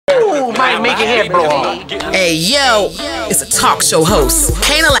Who might make your head blow off? Hey, yo, it's a talk show host,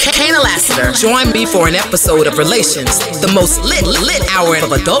 Kaynah Lassiter. Join me for an episode of Relations, the most lit hour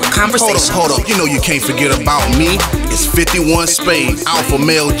of adult conversation. Hold up, you know you can't forget about me. It's 51 Spade, alpha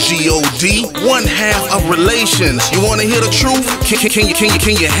male G-O-D, one half of Relations. You wanna hear the truth?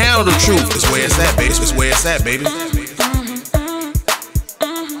 Can you handle the truth? It's where it's at, baby. It's where it's at, baby.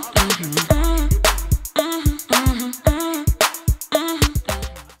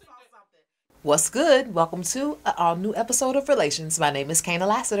 What's good? Welcome to our new episode of Relations. My name is Kaynah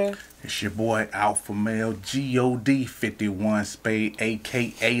Lassiter. It's your boy Alpha Male G-O-D 51 Spade,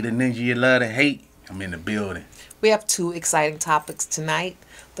 aka the ninja you love to hate. I'm in the building. We have two exciting topics tonight.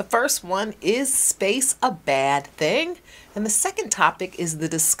 The first one is space a bad thing? And the second topic is the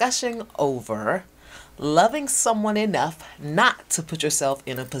discussion over loving someone enough not to put yourself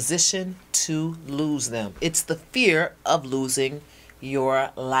in a position to lose them. It's the fear of losing your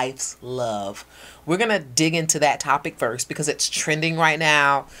life's love. We're going to dig into that topic first because it's trending right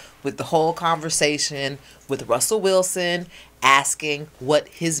now with the whole conversation with Russell Wilson asking what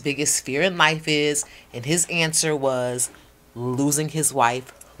his biggest fear in life is. And his answer was losing his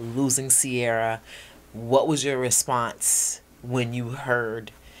wife, losing Sierra. What was your response when you heard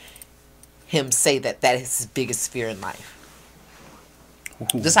him say that that is his biggest fear in life?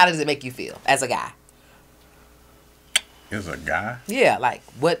 Just how does it make you feel as a guy? As a guy? Yeah, like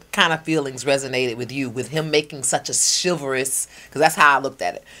what kind of feelings resonated with you with him making such a chivalrous, because that's how I looked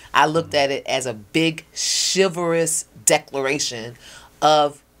at it. I looked at it as a big chivalrous declaration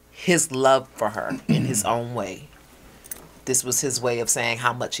of his love for her in his own way. This was his way of saying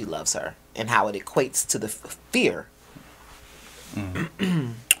how much he loves her and how it equates to the fear. You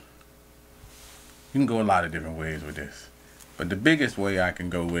can go a lot of different ways with this. But the biggest way I can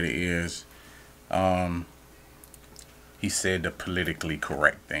go with it is he said the politically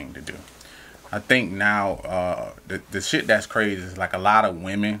correct thing to do. I think now the shit that's crazy is like a lot of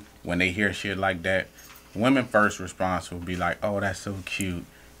women, when they hear shit like that, women first response will be like, oh, that's so cute.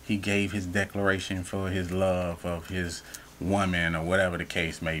 He gave his declaration for his love of his woman or whatever the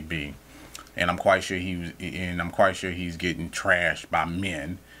case may be. And I'm quite sure he's getting trashed by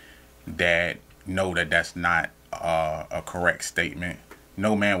men that know that that's not a correct statement.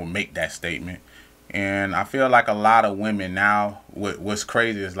 No man will make that statement. And I feel like a lot of women now, what's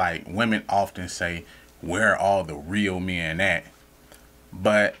crazy is like women often say, where are all the real men at?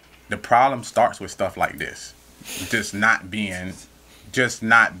 But the problem starts with stuff like this. Just not being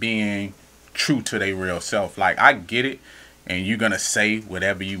true to their real self. Like, I get it, and you're going to say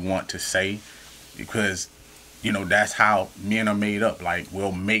whatever you want to say because, you know, that's how men are made up. Like,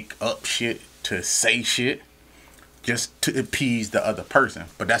 we'll make up shit to say shit just to appease the other person.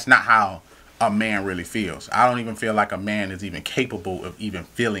 But that's not how a man really feels. I don't even feel like a man is even capable of even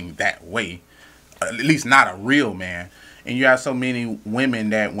feeling that way. At least not a real man. And you have so many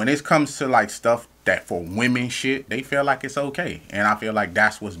women that when it comes to like stuff that for women shit, they feel like it's okay. And I feel like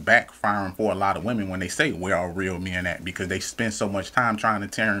that's what's backfiring for a lot of women when they say where are real men at, because they spend so much time trying to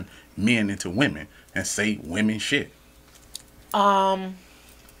turn men into women and say women shit. You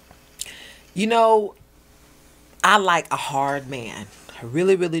know, I like a hard man. I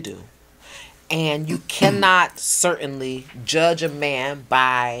really, really do. And you cannot certainly judge a man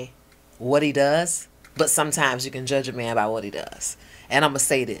by what he does, but sometimes you can judge a man by what he does. And I'm going to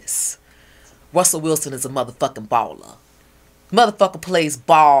say this. Russell Wilson is a motherfucking baller. Motherfucker plays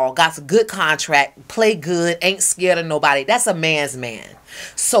ball, got a good contract, play good, ain't scared of nobody. That's a man's man.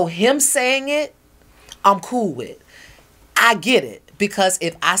 So him saying it, I'm cool with. I get it. Because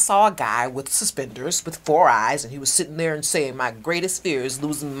if I saw a guy with suspenders, with 4 eyes, and he was sitting there and saying, my greatest fear is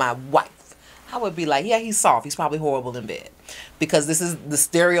losing my wife, I would be like, yeah, he's soft. He's probably horrible in bed. Because this is the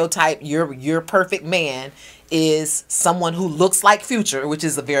stereotype, your perfect man is someone who looks like Future, which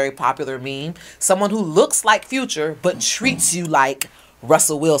is a very popular meme. Someone who looks like Future, but treats you like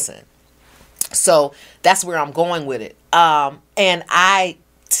Russell Wilson. So that's where I'm going with it. And I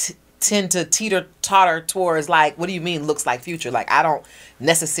tend to teeter-totter towards like, what do you mean looks like Future? Like, I don't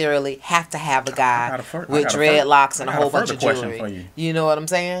necessarily have to have a guy with dreadlocks and a whole bunch of jewelry. You know what I'm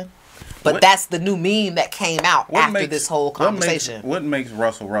saying? But that's the new meme that came out after this whole conversation. What makes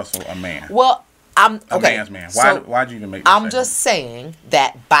Russell a man? Well, a man's man. Why'd you even make that I'm statement? just saying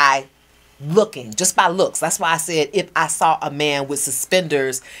that by looking, just by looks. That's why I said if I saw a man with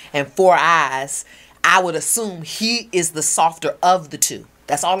suspenders and 4 eyes, I would assume he is the softer of the two.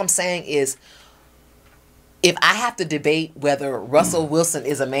 That's all I'm saying is, if I have to debate whether Russell Wilson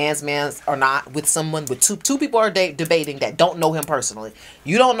is a man's man or not with someone, with two people are debating that don't know him personally.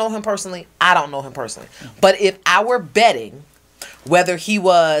 You don't know him personally. I don't know him personally. But if I were betting whether he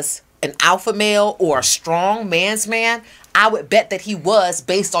was an alpha male or a strong man's man, I would bet that he was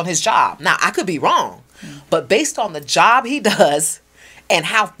based on his job. Now, I could be wrong, but based on the job he does and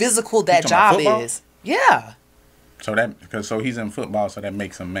how physical that job is. Yeah. So he's in football, so that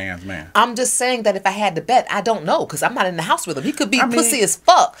makes him man's man. I'm just saying that if I had to bet, I don't know, because I'm not in the house with him. He could be pussy as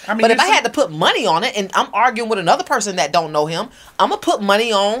fuck. But if I had to put money on it, and I'm arguing with another person that don't know him, I'm going to put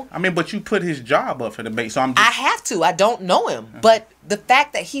money on. But you put his job up for debate, so I have to. I don't know him. But the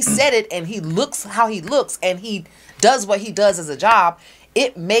fact that he said it, and he looks how he looks, and he does what he does as a job,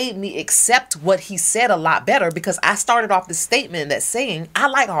 it made me accept what he said a lot better, because I started off this statement that's saying, I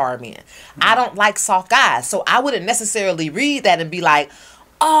like hard men. I don't like soft guys. So I wouldn't necessarily read that and be like,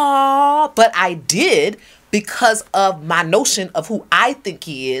 oh, but I did, because of my notion of who I think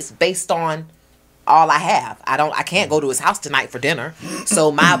he is based on all I have. I can't go to his house tonight for dinner. So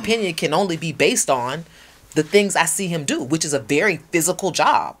my opinion can only be based on the things I see him do, which is a very physical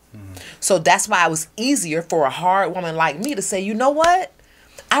job. So that's why it was easier for a hard woman like me to say, you know what?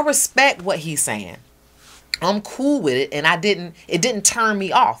 I respect what he's saying. I'm cool with it, and it didn't turn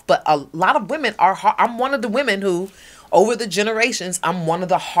me off. But a lot of women are hard. I'm one of the women who, over the generations, I'm one of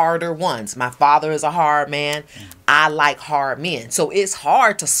the harder ones. My father is a hard man. I like hard men. So it's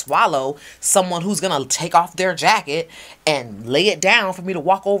hard to swallow someone who's going to take off their jacket and lay it down for me to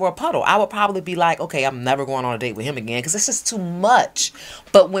walk over a puddle. I would probably be like, okay, I'm never going on a date with him again, because it's just too much.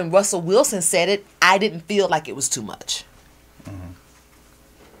 But when Russell Wilson said it, I didn't feel like it was too much.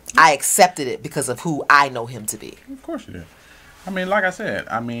 I accepted it because of who I know him to be. Of course you did. Like I said,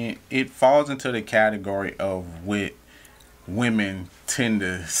 it falls into the category of what women tend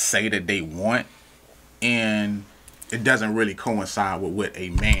to say that they want, and it doesn't really coincide with what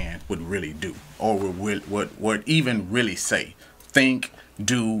a man would really do, or with what even really say, think,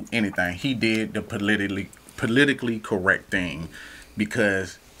 do, anything. He did the politically correct thing,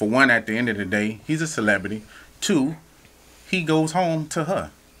 because for one, at the end of the day, he's a celebrity. Two, he goes home to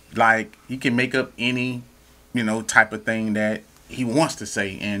her. Like, he can make up any, type of thing that he wants to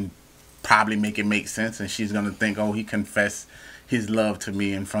say and probably make it make sense. And she's going to think, oh, he confessed his love to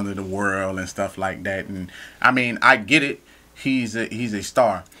me in front of the world and stuff like that. And, I get it. He's a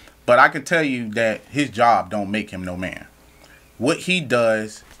star. But I can tell you that his job don't make him no man. What he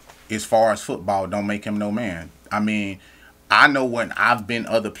does as far as football don't make him no man. I know when I've been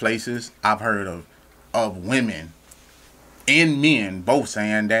other places, I've heard of women and men both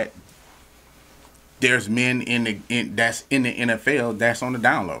saying that there's men that's in the NFL that's on the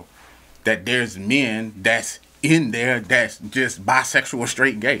down low, that there's men that's in there that's just bisexual,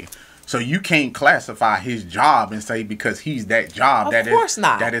 straight, gay. So you can't classify his job and say because he's that job of course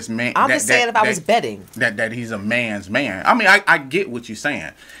not. That is man. I'm just saying if I was betting that he's a man's man. I get what you're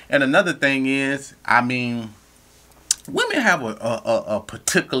saying. And another thing is, women have a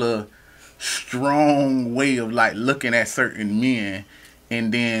particular strong way of like looking at certain men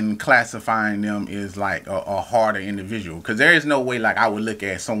and then classifying them as like a harder individual, because there is no way like I would look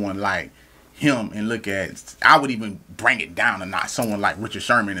at someone like him and I would even bring it down a notch, someone like Richard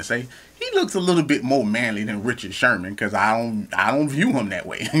Sherman, and say he looks a little bit more manly than Richard Sherman, because I don't view him that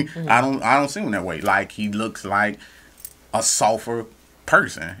way. I don't see him that way. Like, he looks like a softer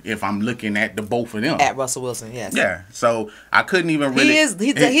person if I'm looking at the both of them. At Russell Wilson, yes. Yeah. So I couldn't even really.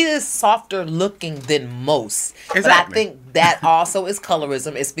 He is softer looking than most. Exactly. But I think that also is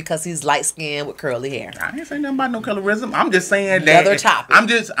colorism. It's because he's light skinned with curly hair. I ain't saying nothing about no colorism. I'm just saying that. Another topic.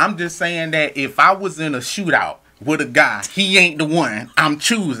 I'm just saying that if I was in a shootout with a guy, he ain't the one I'm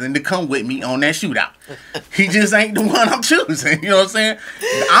choosing to come with me on that shootout. He just ain't the one I'm choosing. You know what I'm saying?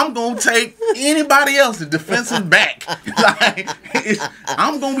 I'm going to take anybody else's defensive back. Like,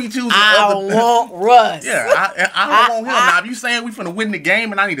 I'm going to be choosing I want Russ. Yeah, I don't want him. Now, if you saying we finna win the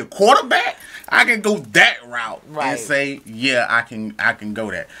game and I need a quarterback, I can go that route and say, yeah, I can go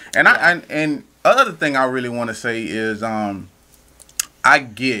that. And and other thing I really want to say is I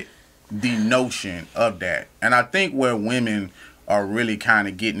get the notion of that. And I think where women are really kind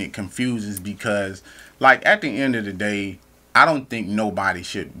of getting it confused is because, like, at the end of the day, I don't think nobody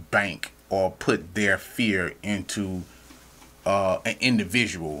should bank or put their fear into an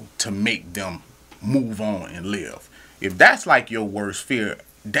individual to make them move on and live. If that's like your worst fear,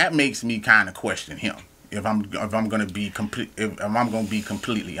 that makes me kind of question him. If I'm gonna be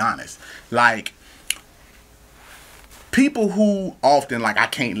completely honest, like, people who often like, I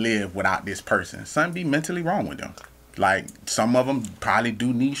can't live without this person, something be mentally wrong with them. Like, some of them probably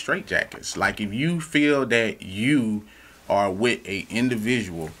do need straitjackets. Like, if you feel that you are with a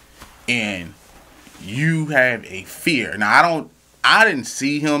individual and you have a fear. Now, I didn't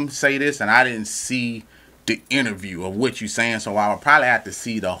see him say this, and I didn't see the interview of what you're saying, so I would probably have to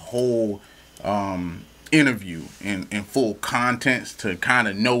see the whole interview in full contents to kind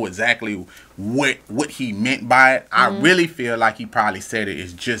of know exactly what he meant by it. I really feel like he probably said it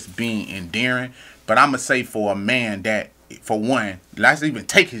is just being endearing, but I'm gonna say for a man that, for one, let's even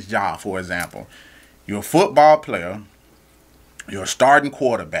take his job for example. You're a football player, you're a starting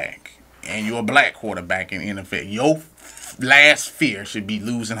quarterback, and you're a black quarterback in the NFL. Your last fear should be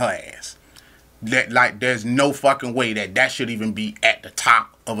losing her ass. That, like, there's no fucking way that should even be at the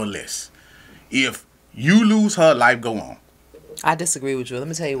top of a list. If you lose her, life go on. I disagree with you. Let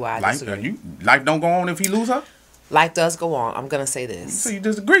me tell you why I disagree. Life don't go on if he lose her? Life does go on. I'm going to say this. So you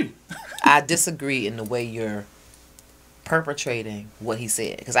disagree? I disagree in the way you're perpetrating what he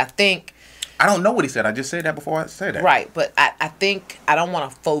said. Because I think... I don't know what he said. I just said that before I said that. Right. But I think I don't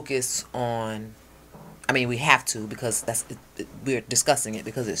want to focus on... I mean, we have to because we're discussing it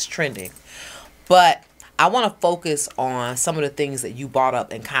because it's trending. But I want to focus on some of the things that you brought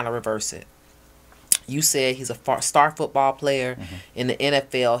up and kind of reverse it. You said he's a star football player in the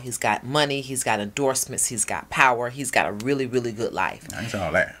NFL. He's got money. He's got endorsements. He's got power. He's got a really, really good life. I ain't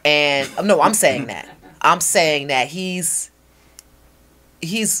all that. And no, I'm saying that. I'm saying that he's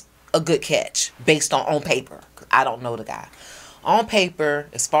a good catch based on paper. I don't know the guy. On paper,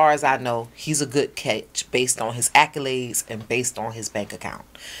 as far as I know, he's a good catch based on his accolades and based on his bank account.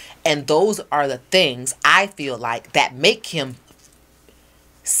 And those are the things I feel like that make him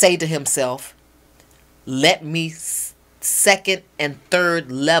say to himself, let me second and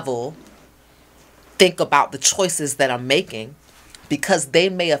third level think about the choices that I'm making because they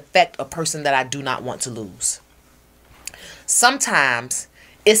may affect a person that I do not want to lose. Sometimes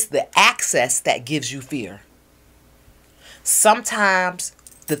it's the access that gives you fear. Sometimes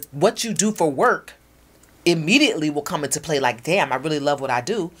what you do for work immediately will come into play like, damn, I really love what I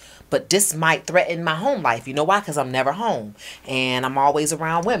do, but this might threaten my home life. You know why? Because I'm never home and I'm always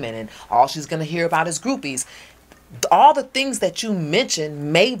around women and all she's going to hear about is groupies. All the things that you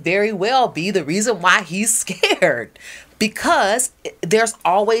mentioned may very well be the reason why he's scared because there's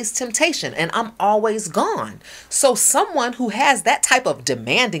always temptation and I'm always gone. So someone who has that type of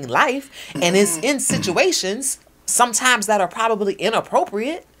demanding life and is in situations sometimes that are probably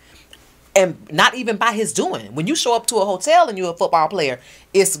inappropriate and not even by his doing. When you show up to a hotel and you're a football player,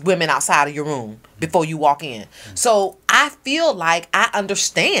 it's women outside of your room before you walk in. So I feel like I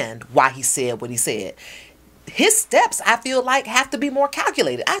understand why he said what he said. His steps, I feel like, have to be more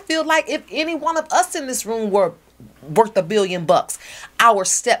calculated. I feel like if any one of us in this room were worth $1 billion, our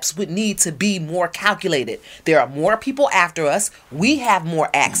steps would need to be more calculated. There are more people after us. We have more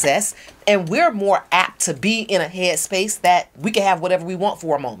access, and we're more apt to be in a headspace that we can have whatever we want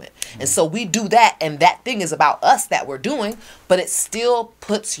for a moment. And so we do that, and that thing is about us that we're doing, but it still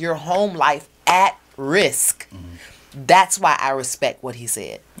puts your home life at risk. That's why I respect what he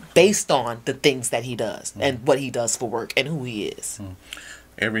said, based on the things that he does and what he does for work and who he is.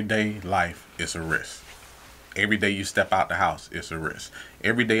 Everyday life is a risk. Every day you step out the house, it's a risk.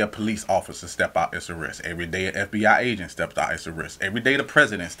 Every day a police officer step out, it's a risk. Every day an FBI agent steps out, it's a risk. Every day the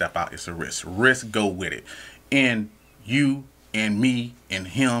president step out, it's a risk. Risk go with it. And you and me and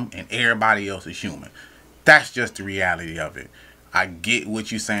him and everybody else is human. That's just the reality of it. I get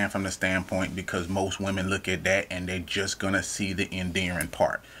what you're saying from the standpoint because most women look at that and they're just going to see the endearing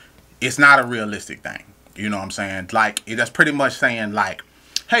part. It's not a realistic thing. You know what I'm saying? Like, that's pretty much saying like,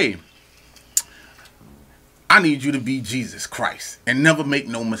 hey, I need you to be Jesus Christ and never make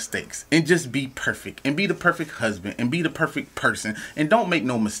no mistakes and just be perfect and be the perfect husband and be the perfect person and don't make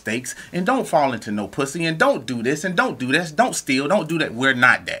no mistakes and don't fall into no pussy and don't do this and don't do this, don't steal, don't do that. We're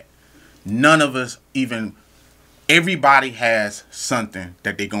not that. None of us even, everybody has something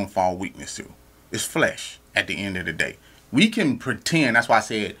that they're going to fall weakness to. It's flesh at the end of the day. We can pretend, that's why I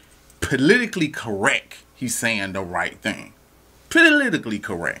said politically correct, he's saying the right thing. Politically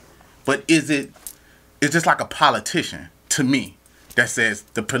correct. But is it, it's just like a politician to me that says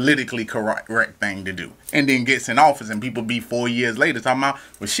the politically correct thing to do and then gets in office and people be 4 years later talking about,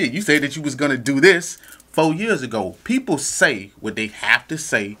 well shit, you said that you was going to do this 4 years ago. People say what they have to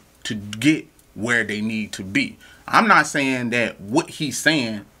say to get where they need to be. I'm not saying that what he's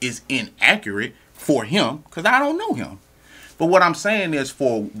saying is inaccurate for him because I don't know him. But what I'm saying is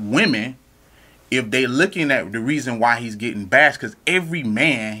for women, if they're looking at the reason why he's getting bashed, because every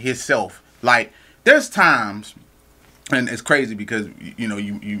man himself, like, there's times, and it's crazy because, you know,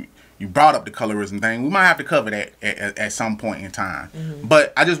 you brought up the colorism thing. We might have to cover that at some point in time.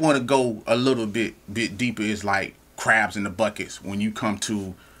 But I just want to go a little bit deeper. It's like crabs in the buckets when you come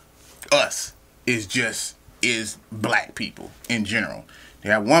to us. Is black people in general. They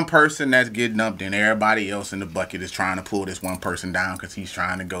have one person that's getting up, then everybody else in the bucket is trying to pull this one person down because he's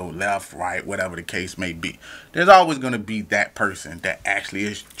trying to go left, right, whatever the case may be. There's always going to be that person that actually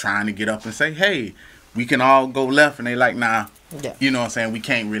is trying to get up and say, hey, we can all go left. And they like, nah, Yeah. you know what I'm saying? We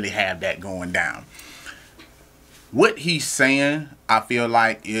can't really have that going down. What he's saying, I feel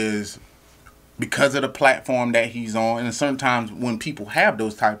like, is because of the platform that he's on, and sometimes when people have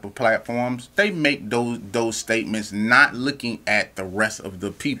those type of platforms, they make those statements not looking at the rest of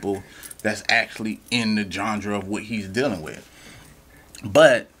the people that's actually in the genre of what he's dealing with.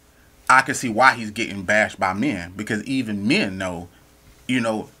 But I can see why he's getting bashed by men, because even men know,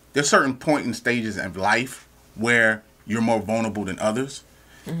 there's certain point in stages of life where you're more vulnerable than others.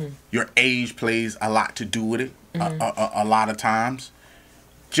 Mm-hmm. Your age plays a lot to do with it. Mm-hmm. A lot of times.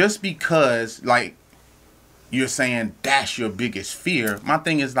 Just because, like, you're saying that's your biggest fear, my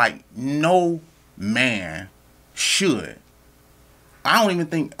thing is, like, no man should. I don't even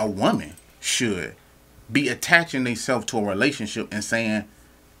think a woman should be attaching themselves to a relationship and saying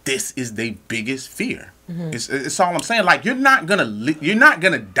this is their biggest fear. Mm-hmm. It's all I'm saying. Like, you're not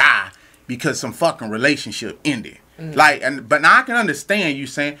gonna die because some fucking relationship ended. Mm-hmm. But now I can understand you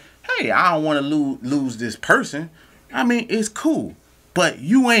saying, hey, I don't want to lose this person. I mean, it's cool. But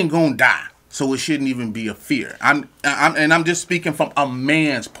you ain't gonna die, so it shouldn't even be a fear. I'm just speaking from a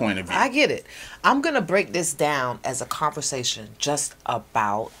man's point of view. I get it. I'm gonna break this down as a conversation just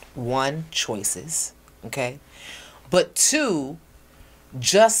about one, choices, okay, but two,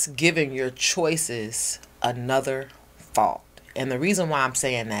 just giving your choices another thought. And the reason why I'm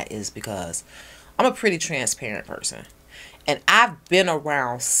saying that is because I'm a pretty transparent person, and I've been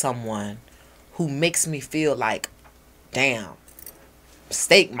around someone who makes me feel like, damn,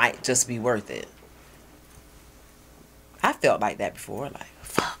 steak might just be worth it. I felt like that before, like,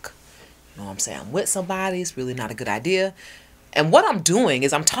 fuck. You know what I'm saying? I'm with somebody, it's really not a good idea. And what I'm doing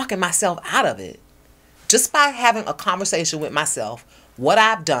is I'm talking myself out of it. Just by having a conversation with myself, what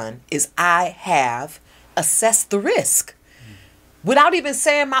I've done is I have assessed the risk. Without even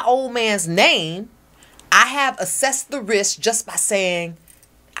saying my old man's name, I have assessed the risk just by saying,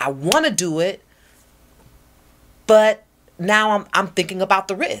 I want to do it, but now I'm thinking about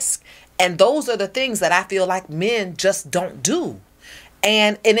the risk. And those are the things that I feel like men just don't do.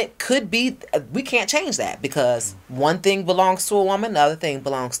 And it could be, we can't change that because one thing belongs to a woman, the other thing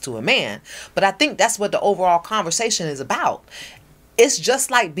belongs to a man. But I think that's what the overall conversation is about. It's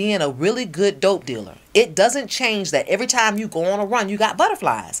just like being a really good dope dealer. It doesn't change that every time you go on a run, you got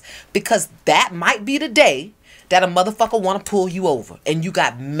butterflies. Because that might be the day that a motherfucker want to pull you over and you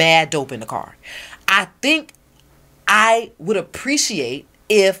got mad dope in the car. I think I would appreciate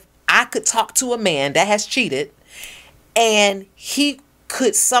if I could talk to a man that has cheated and he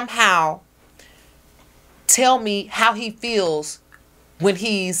could somehow tell me how he feels when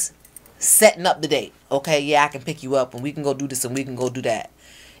he's setting up the date. Okay, yeah, I can pick you up and we can go do this and we can go do that.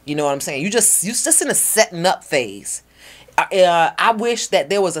 You know what I'm saying? You're just in a setting up phase. I wish that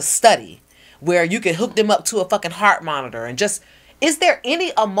there was a study where you could hook them up to a fucking heart monitor and just... Is there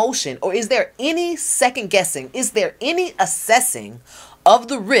any emotion or is there any second guessing? Is there any assessing of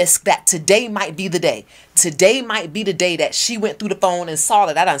the risk that today might be the day? Today might be the day that she went through the phone and saw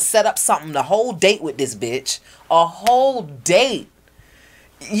that I done set up something, the whole date with this bitch. A whole date.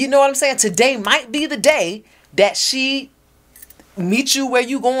 You know what I'm saying? Today might be the day that she meets you where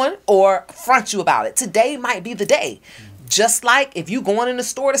you going or front you about it. Today might be the day. Just like if you going in the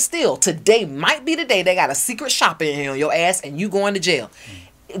store to steal, today might be the day they got a secret shopper in on your ass and you going to jail.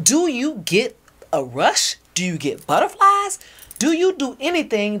 Do you get a rush? Do you get butterflies? Do you do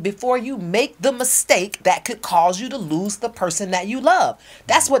anything before you make the mistake that could cause you to lose the person that you love?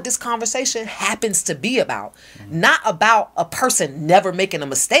 That's what this conversation happens to be about. Not about a person never making a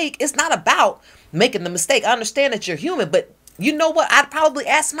mistake. It's not about making the mistake. I understand that you're human, but you know what? I'd probably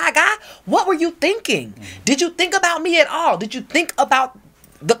ask my guy, what were you thinking? Did you think about me at all? Did you think about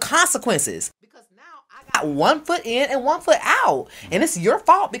the consequences? Because now I got 1 foot in and 1 foot out. And it's your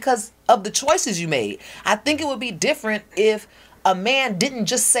fault because of the choices you made. I think it would be different if a man didn't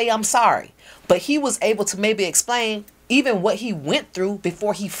just say, I'm sorry. But he was able to maybe explain even what he went through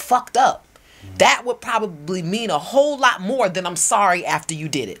before he fucked up. That would probably mean a whole lot more than I'm sorry after you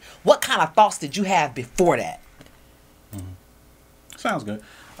did it. What kind of thoughts did you have before that? Sounds good.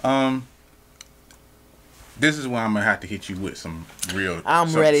 This is where I'm gonna have to hit you with some real.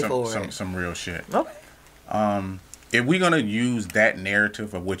 I'm ready for it. Some real shit. Okay. If we're gonna use that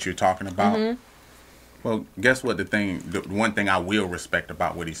narrative of what you're talking about, well, guess what? The one thing I will respect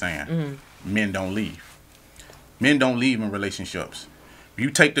about what he's saying: men don't leave. Men don't leave in relationships. If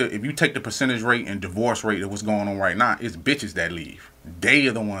you take the percentage rate and divorce rate of what's going on right now, it's bitches that leave. They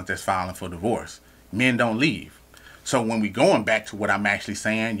are the ones that's filing for divorce. Men don't leave. So when we going back to what I'm actually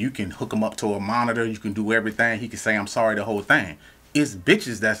saying, you can hook him up to a monitor. You can do everything. He can say, I'm sorry, the whole thing. It's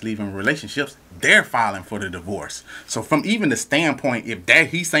bitches that's leaving relationships. They're filing for the divorce. So from even the standpoint, if that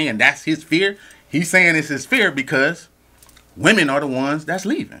he's saying that's his fear, he's saying it's his fear because women are the ones that's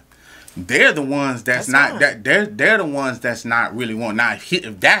leaving. They're the ones that's not that they're the ones that's not really want. Now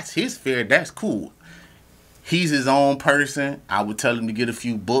if that's his fear, that's cool. He's his own person. I would tell him to get a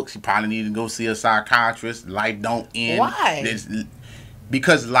few books. He probably need to go see a psychiatrist. Life don't end. Why?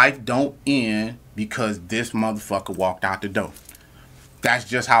 Because life don't end because this motherfucker walked out the door. That's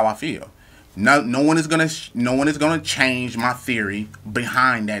just how I feel. No one is gonna change my theory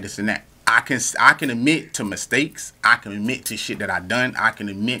behind that, this and that. I can admit to mistakes. I can admit to shit that I done. I can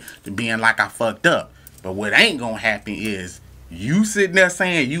admit to being like I fucked up. But what ain't gonna happen is you sitting there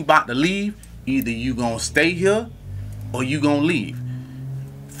saying you about to leave. Either you gonna stay here or you gonna leave.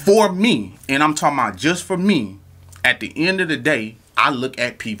 For me, and I'm talking about just for me, at the end of the day, I look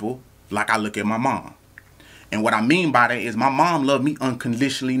at people like I look at my mom. And what I mean by that is my mom loved me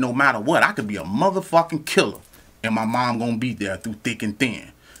unconditionally no matter what. I could be a motherfucking killer and my mom gonna be there through thick and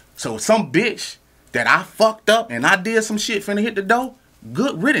thin. So some bitch that I fucked up and I did some shit finna hit the door,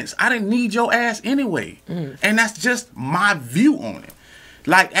 good riddance. I didn't need your ass anyway. And that's just my view on it.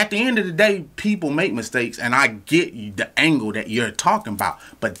 Like, at the end of the day, people make mistakes, and I get the angle that you're talking about.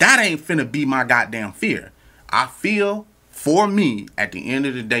 But that ain't finna be my goddamn fear. I feel, for me, at the end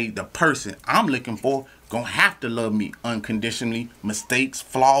of the day, the person I'm looking for gonna have to love me unconditionally, mistakes,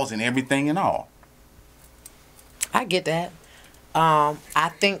 flaws, and everything and all. I get that.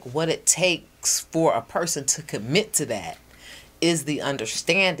 I think what it takes for a person to commit to that is the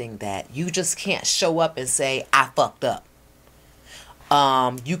understanding that you just can't show up and say, I fucked up.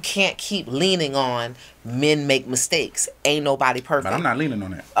 You can't keep leaning on men make mistakes. Ain't nobody perfect. But I'm not leaning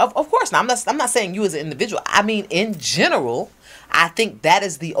on that. Of course not. I'm not saying you as an individual. I mean, in general, I think that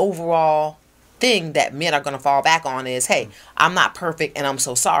is the overall thing that men are going to fall back on is, hey, I'm not perfect and I'm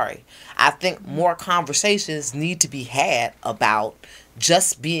so sorry. I think more conversations need to be had about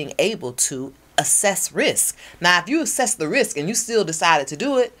just being able to assess risk. Now, if you assess the risk and you still decided to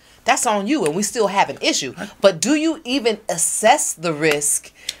do it, that's on you and we still have an issue. But do you even assess the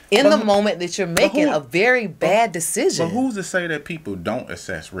risk in the moment that you're making a very bad decision? But who's to say that people don't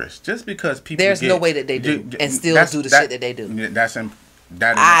assess risk? Just because people There's no way that they do and still do the shit that they do.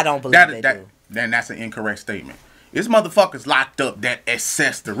 I don't believe they do. Then that's an incorrect statement. It's motherfuckers locked up that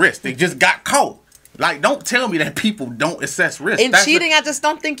assess the risk. They just got caught. Like, don't tell me that people don't assess risk. In cheating, I just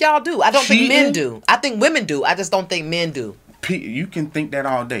don't think y'all do. I don't think men do. I think women do. I just don't think men do. You can think that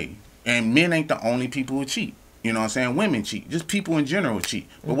all day. And men ain't the only people who cheat. You know what I'm saying? Women cheat. Just people in general cheat.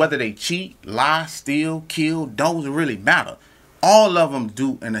 But whether they cheat, lie, steal, kill, doesn't really matter. All of them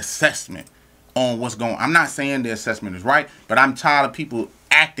do an assessment on what's going on. I'm not saying the assessment is right, but I'm tired of people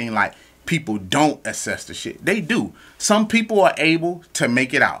acting like people don't assess the shit. They do. Some people are able to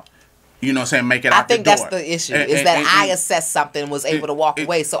make it out. You know what I'm saying? Make it out the door. I think that's the issue. I assessed something and was able to walk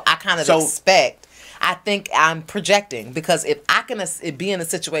away. So I kind of expect... I think I'm projecting because if I can be in a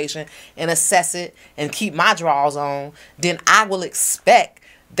situation and assess it and keep my draws on, then I will expect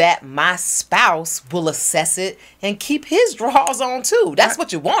that my spouse will assess it and keep his draws on too. That's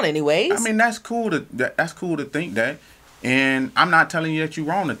what you want anyways. I mean, that's cool to think that. And I'm not telling you that you're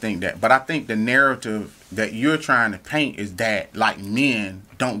wrong to think that. But I think the narrative that you're trying to paint is that, like, men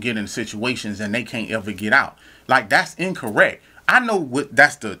don't get in situations and they can't ever get out. Like, that's incorrect. I know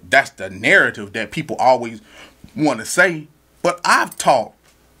that's the narrative that people always want to say, but I've taught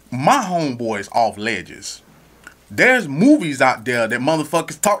my homeboys off ledges. There's movies out there that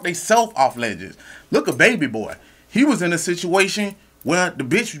motherfuckers talk they self off ledges. Look at Baby Boy. He was in a situation where the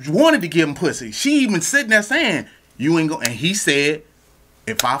bitch wanted to give him pussy. She even sitting there saying, you ain't gonna, and he said,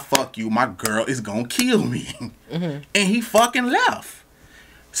 if I fuck you, my girl is gonna kill me. And he fucking left.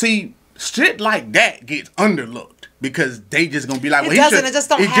 See, shit like that gets underlooked. Because they just gonna be like, well, it just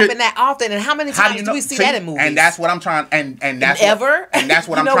don't happen that often. And how many times do we see that in movies? And that's what I'm trying. And that's ever. And that's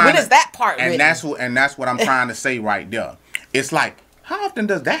what I'm trying. When is that part? And that's what I'm trying to say right there. It's like, how often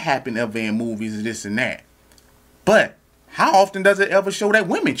does that happen ever in movies? This and that. But how often does it ever show that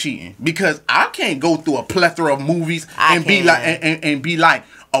women cheating? Because I can't go through a plethora of movies and be like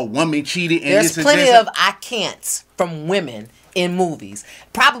a woman cheated. And there's plenty of I can'ts from women in movies.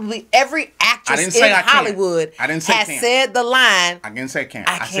 Probably every actress in Hollywood has said the line. I didn't say can't.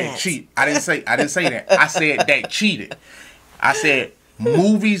 I said cheat. I didn't say that. I said that cheated. I said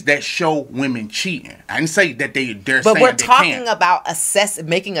movies that show women cheating. I didn't say that they're But saying we're they talking can't. about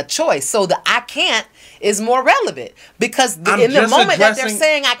making a choice. So the I can't is more relevant because in the just moment that they're addressing-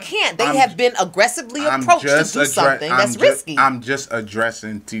 saying I can't, they have been aggressively approached to do something that's risky. I'm just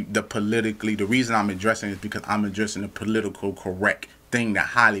addressing the reason I'm addressing is because I'm addressing the political correct thing that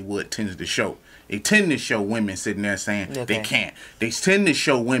Hollywood tends to show. They tend to show women sitting there saying they can't. They tend to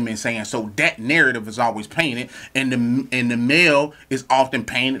show women saying, so that narrative is always painted, and the male is often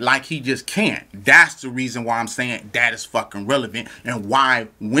painted like he just can't. That's the reason why I'm saying that is fucking relevant, and why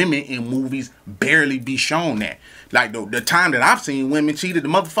women in movies barely be shown that. Like the time that I've seen women cheated, the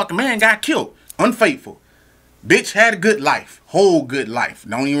motherfucking man got killed, unfaithful. Bitch had a good life, whole good life.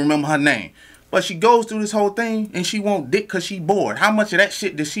 Don't even remember her name. But she goes through this whole thing and she won't dick because she bored. How much of that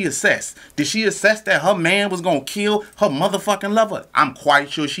shit did she assess? Did she assess that her man was going to kill her motherfucking lover? I'm quite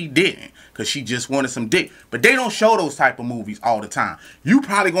sure she didn't, because she just wanted some dick. But they don't show those type of movies all the time. You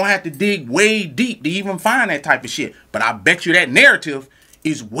probably going to have to dig way deep to even find that type of shit. But I bet you that narrative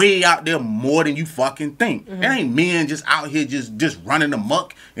is way out there more than you fucking think. It ain't men just out here just running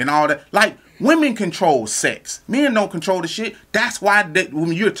amok and all that. Like, women control sex. Men don't control the shit. That's why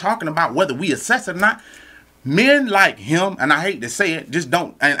when you're talking about whether we assess it or not, men like him, and I hate to say it, just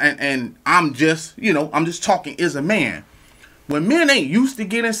don't, and I'm just, I'm just talking as a man. When men ain't used to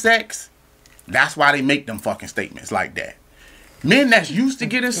getting sex, that's why they make them fucking statements like that. Men that's used to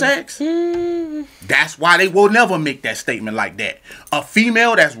getting sex, that's why they will never make that statement like that. A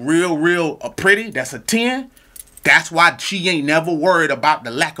female that's real pretty, that's a 10, that's why she ain't never worried about the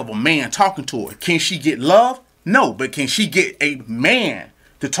lack of a man talking to her. Can she get love? No, but can she get a man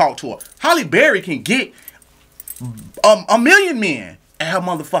to talk to her? Halle Berry can get a million men at her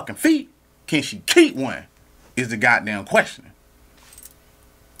motherfucking feet. Can she keep one? Is the goddamn question.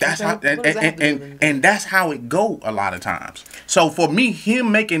 That's how, and that's how it go a lot of times. So for me,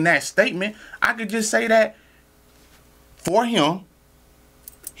 him making that statement, I could just say that for him,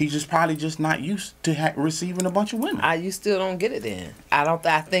 he's just probably just not used to receiving a bunch of women. You still don't get it then.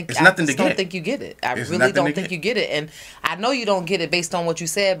 I think it's nothing to get. I don't think you get it. I really don't think you get it. And I know you don't get it based on what you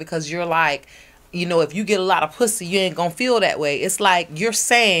said, because you're like, if you get a lot of pussy, you ain't gonna feel that way. It's like you're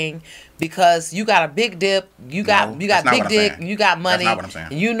saying because you got a big dip, you got big dick, you got money, that's not what I'm saying.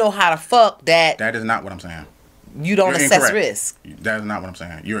 And you know how to fuck that. That is not what I'm saying. You don't assess risk. That is not what I'm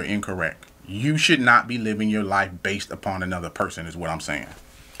saying. You're incorrect. You should not be living your life based upon another person, is what I'm saying.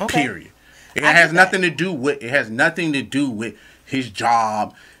 Okay. Period. It has nothing to do with his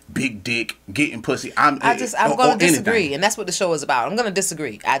job, big dick, getting pussy. I'm going to disagree, anything. and that's what the show is about. I'm going to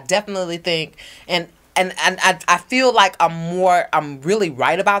disagree. I definitely think, and I feel like I'm really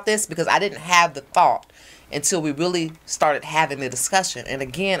right about this, because I didn't have the thought until we really started having the discussion. And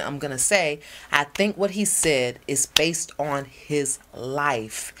again, I'm going to say, I think what he said is based on his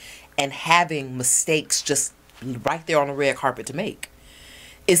life and having mistakes just right there on the red carpet to make.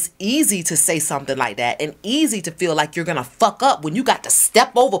 It's easy to say something like that, and easy to feel like you're going to fuck up when you got to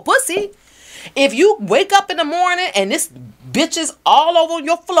step over pussy. If you wake up in the morning and this bitch is all over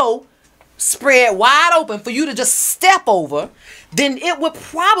your floor, spread wide open for you to just step over, then it would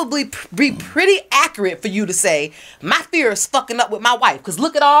probably be pretty accurate for you to say, my fear is fucking up with my wife, because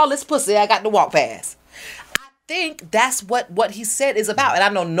look at all this pussy I got to walk past. I think that's what he said is about. And I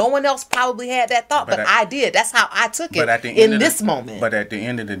know no one else probably had that thought, but I did. That's how I took it in this moment. But at the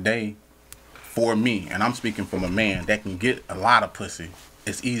end of the day, for me, and I'm speaking from a man that can get a lot of pussy,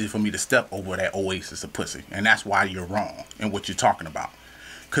 it's easy for me to step over that oasis of pussy. And that's why you're wrong in what you're talking about.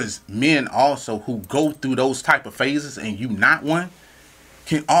 Because men also who go through those type of phases, and you not one,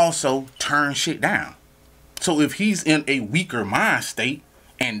 can also turn shit down. So if he's in a weaker mind state,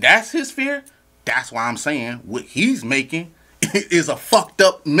 and that's his fear, that's why I'm saying what he's making is a fucked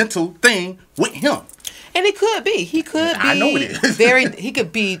up mental thing with him. And it could be. He could be. I know it is. He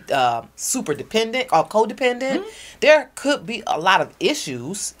could be super dependent or codependent. Mm-hmm. There could be a lot of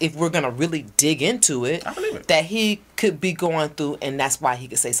issues, if we're going to really dig into it, I believe it, that he could be going through, and that's why he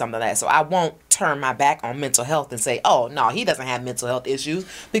could say something like that. So I won't turn my back on mental health and say, oh, no, he doesn't have mental health issues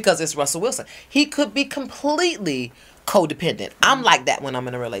because it's Russell Wilson. He could be completely codependent. I'm like that when I'm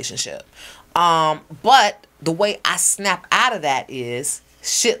in a relationship. But the way I snap out of that is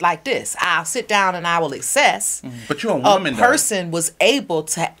shit like this. I'll sit down and I will assess. But you're a woman. A person was able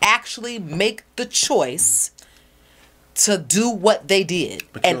to actually make the choice to do what they did.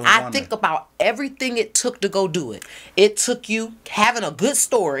 And I think about everything it took to go do it. It took you having a good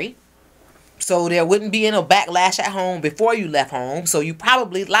story, so there wouldn't be any backlash at home before you left home. So you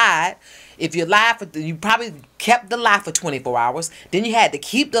probably lied. If you lied for, you probably kept the lie for 24 hours. Then you had to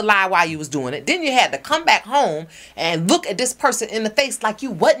keep the lie while you was doing it. Then you had to come back home and look at this person in the face like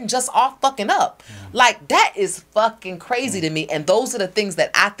you wasn't just all fucking up. Like, that is fucking crazy to me. And those are the things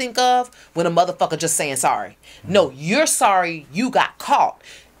that I think of when a motherfucker just saying sorry. No, you're sorry you got caught.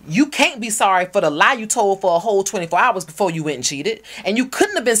 You can't be sorry for the lie you told for a whole 24 hours before you went and cheated. And you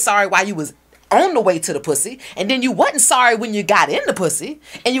couldn't have been sorry while you was on the way to the pussy. And then you wasn't sorry when you got in the pussy.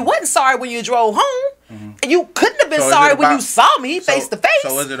 And you wasn't sorry when you drove home. And you couldn't have been sorry when you saw me face to face.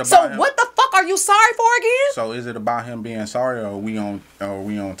 So is it about So him? what the fuck are you sorry for again? So is it about him being sorry, or are we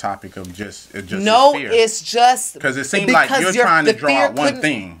on topic of just No, his fear? it's just Because it seems like you're trying to the draw fear out one couldn't-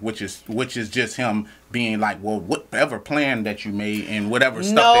 thing, which is just him being like, well, whatever plan that you made and whatever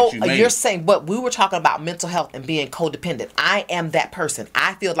stuff No, that you made. you're saying, but we were talking about mental health and being codependent. I am that person.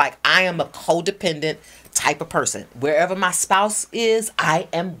 I feel like I am a codependent type of person. Wherever my spouse is, I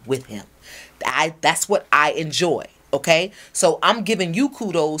am with him. That's what I enjoy. Okay, so I'm giving you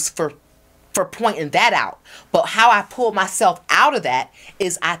kudos for pointing that out. But how I pull myself out of that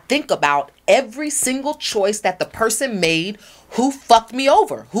is I think about every single choice that the person made who fucked me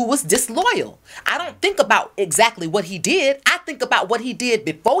over, who was disloyal. I don't think about exactly what he did. I think about what he did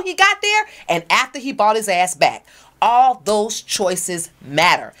before he got there and after he bought his ass back. All those choices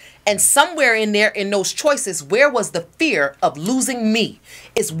matter. And somewhere in there, in those choices, where was the fear of losing me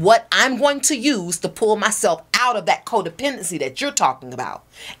is what I'm going to use to pull myself out of that codependency that you're talking about.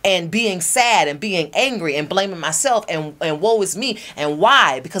 And being sad and being angry and blaming myself and woe is me. And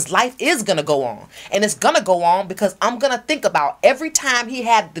why? Because life is going to go on. And it's going to go on because I'm going to think about every time he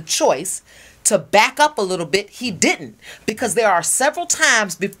had the choice to back up a little bit, he didn't. Because there are several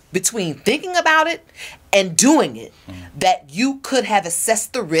times between thinking about it and doing it that you could have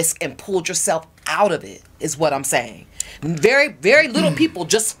assessed the risk and pulled yourself out of it, is what I'm saying. Very, very little people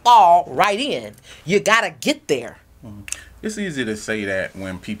just fall right in. You got to get there. It's easy to say that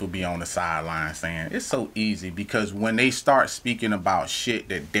when people be on the sideline saying it's so easy, because when they start speaking about shit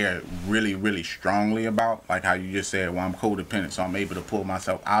that they're really, really strongly about, like how you just said, well, I'm codependent, so I'm able to pull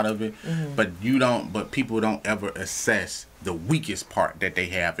myself out of it. But people don't ever assess the weakest part that they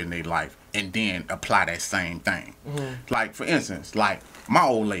have in their life and then apply that same thing. Like, for instance, like my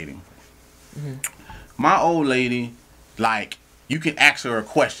old lady. My old lady, like, you can ask her a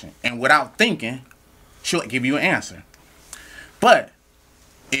question and without thinking, she'll give you an answer. But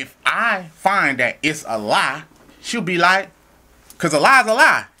if I find that it's a lie, she'll be like, because a lie is a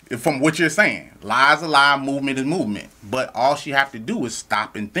lie, from what you're saying. Lie is a lie, movement is movement. But all she have to do is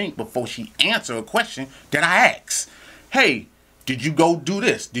stop and think before she answer a question that I ask. Hey, did you go do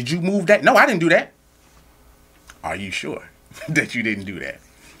this? Did you move that? No, I didn't do that. Are you sure that you didn't do that?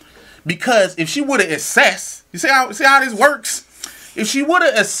 Because if she would have assessed, you see how this works? If she would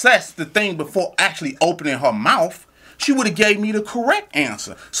have assessed the thing before actually opening her mouth, she would have gave me the correct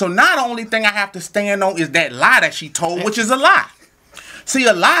answer. So now the only thing I have to stand on is that lie that she told, which is a lie. See,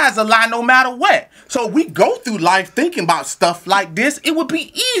 a lie is a lie no matter what. So if we go through life thinking about stuff like this, it would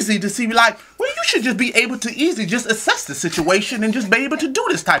be easy to see, like, well, you should just be able to easily just assess the situation and just be able to do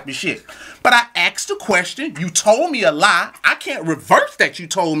this type of shit. But I asked the question, you told me a lie. I can't reverse that you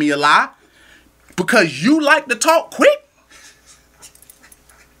told me a lie because you like to talk quick.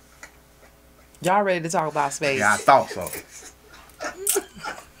 Y'all ready to talk about space? Yeah, I thought so.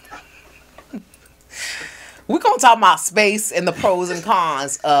 We're going to talk about space and the pros and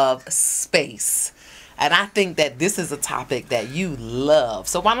cons of space. And I think that this is a topic that you love.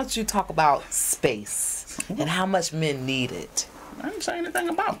 So why don't you talk about space and how much men need it? I didn't say anything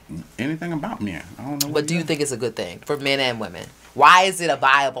about men. I don't know. But do you think it's a good thing for men and women? Why is it a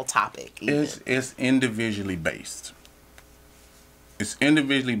viable topic? It's individually based. It's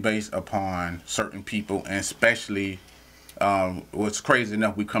individually based upon certain people, and especially what's crazy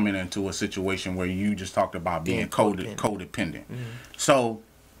enough, we coming into a situation where you just talked about being codependent. So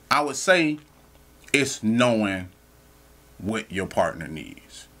I would say it's knowing what your partner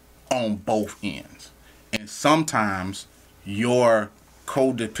needs on both ends. And sometimes your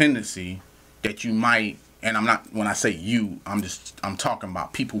codependency that you might, and I'm not, when I say you, I'm talking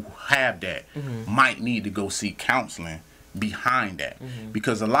about people who have that, might need to go seek counseling behind that.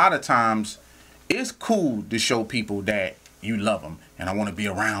 Because a lot of times it's cool to show people that you love them, and I want to be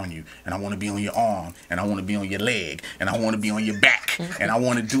around you, and I want to be on your arm, and I want to be on your leg, and I want to be on your back, and I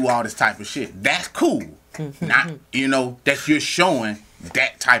want to do all this type of shit. That's cool. Not, that you're showing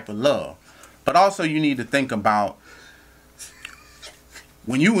that type of love. But also you need to think about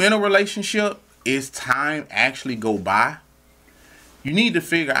when you in a relationship, is time actually go by? You need to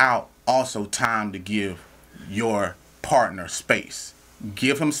figure out also time to give your partner space.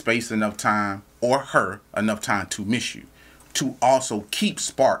 give him space enough time, or her enough time to miss you, to also keep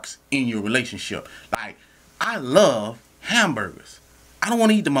sparks in your relationship. Like, I love hamburgers. I don't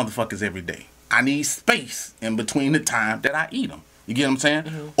want to eat the motherfuckers every day. I need space in between the time that I eat them. You get what I'm saying?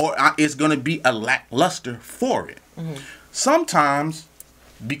 Mm-hmm. Or it's going to be a lackluster for it. Mm-hmm. Sometimes,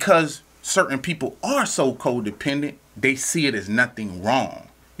 because certain people are so codependent, they see it as nothing wrong.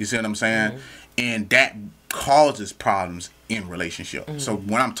 You see what I'm saying? Mm-hmm. And that causes problems in relationship. Mm-hmm. So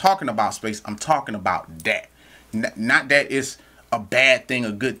when I'm talking about space, I'm talking about that. Not that it's a bad thing,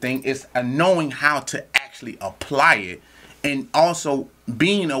 a good thing. It's a knowing how to actually apply it, and also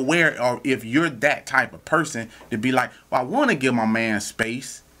being aware of, if you're that type of person, to be like, well, I want to give my man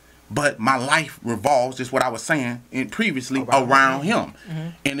space, but my life revolves, just what I was saying previously, around him. Mm-hmm.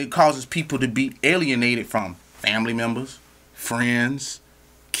 And it causes people to be alienated from family members, friends,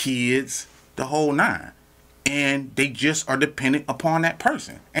 kids, the whole nine. And they just are dependent upon that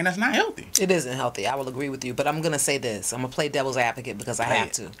person. And that's not healthy. It isn't healthy. I will agree with you. But I'm going to say this. I'm going to play devil's advocate because I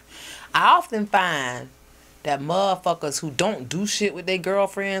have to. I often find that motherfuckers who don't do shit with their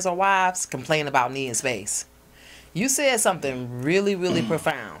girlfriends or wives complain about needing space. You said something really, really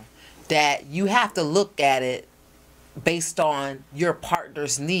profound. That you have to look at it based on your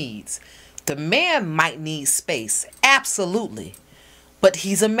partner's needs. The man might need space. Absolutely. But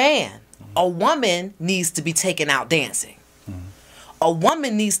he's a man. A woman needs to be taken out dancing. A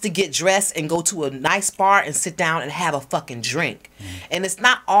woman needs to get dressed and go to a nice bar and sit down and have a fucking drink. And it's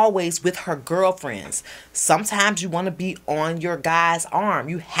not always with her girlfriends. Sometimes you want to be on your guy's arm.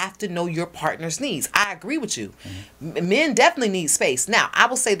 You have to know your partner's needs. I agree with you. Men definitely need space. Now, I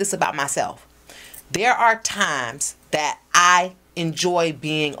will say this about myself. There are times that I enjoy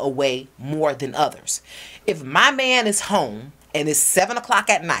being away more than others. If my man is home and it's 7 o'clock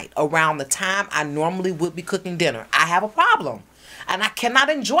at night, around the time I normally would be cooking dinner, I have a problem. And I cannot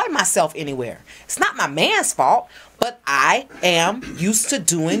enjoy myself anywhere. It's not my man's fault, but I'm used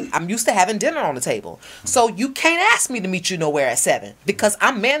to having dinner on the table. So you can't ask me to meet you nowhere at 7 because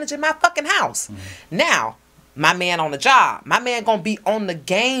I'm managing my fucking house. Now, my man on the job, my man gonna be on the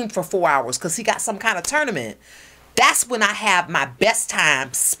game for 4 hours because he got some kind of tournament. That's when I have my best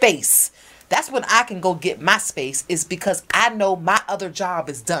time, space. That's when I can go get my space, is because I know my other job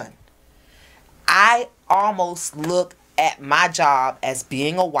is done. I almost look at my job as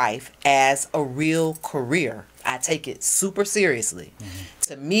being a wife as a real career. I take it super seriously.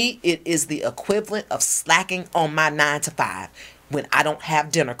 To me, it is the equivalent of slacking on my 9 to 5 when I don't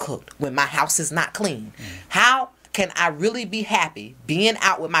have dinner cooked, when my house is not clean. How can I really be happy being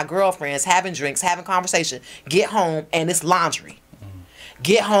out with my girlfriends, having drinks, having conversation, get home and it's laundry?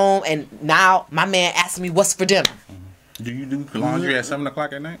 Get home and now my man asks me what's for dinner. Do you do laundry at 7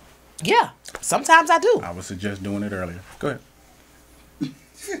 o'clock at night? Yeah, sometimes I do. I would suggest doing it earlier. Go ahead.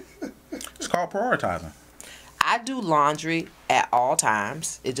 It's called prioritizing. I do laundry at all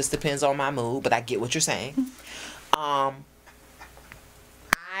times. It just depends on my mood, but I get what you're saying. I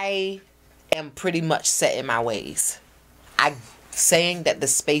am pretty much set in my ways. I'm saying that the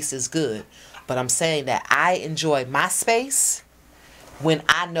space is good, but I'm saying that I enjoy my space when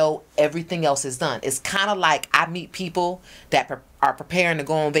I know everything else is done. It's kind of like I meet people that are preparing to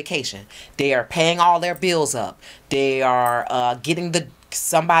go on vacation. They are paying all their bills up. They are getting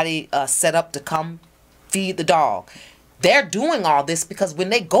somebody set up to come feed the dog. They're doing all this because when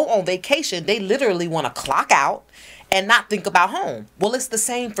they go on vacation, they literally want to clock out and not think about home. Well, it's the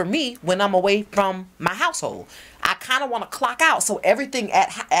same for me when I'm away from my household. I kind of want to clock out, so everything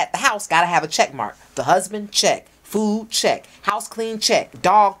at the house got to have a check mark. The husband, check. Food, check. House clean, check.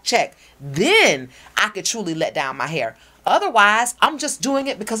 Dog, check. Then I could truly let down my hair. Otherwise, I'm just doing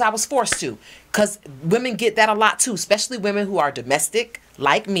it because I was forced to. Because women get that a lot too, especially women who are domestic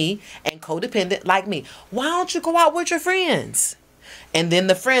like me and codependent like me. Why don't you go out with your friends? And then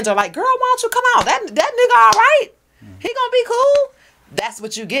the friends are like, girl, why don't you come out? That nigga all right? He gonna be cool? That's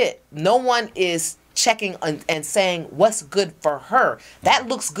what you get. No one is checking and saying what's good for her. That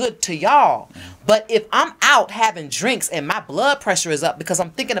looks good to y'all. But if I'm out having drinks and my blood pressure is up because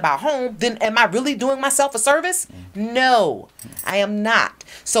I'm thinking about home, then am I really doing myself a service? No, I am not.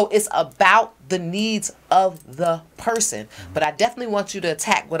 So it's about the needs of the person. But I definitely want you to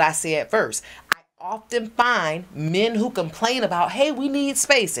attack what I said first. I often find men who complain about, hey, we need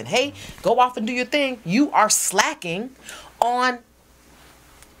space, and hey, go off and do your thing. You are slacking on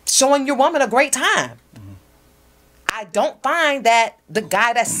showing your woman a great time. I don't find that the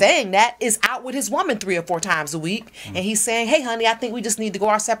guy that's saying that is out with his woman 3 or 4 times a week and he's saying, hey honey, I think we just need to go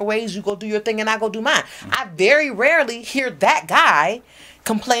our separate ways. You go do your thing and I go do mine. I very rarely hear that guy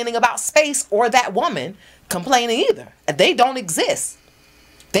complaining about space or that woman complaining either. They don't exist.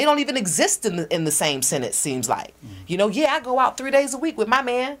 They don't even exist in the same sentence, seems like. You know, yeah, I go out 3 days a week with my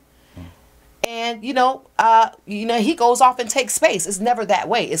man. And, he goes off and takes space. It's never that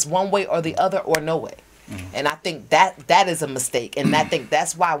way. It's one way or the other or no way. And I think that is a mistake. And I think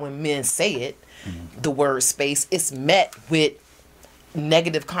that's why when men say it, the word space, it's met with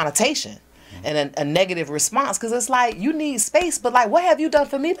negative connotation and a negative response. Because it's like, you need space, but like, what have you done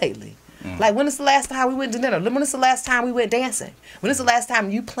for me lately? Like, when is the last time we went to dinner? When is the last time we went dancing? When is the last time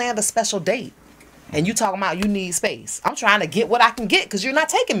you planned a special date? And you talking about you need space. I'm trying to get what I can get because you're not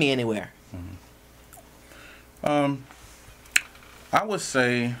taking me anywhere. I would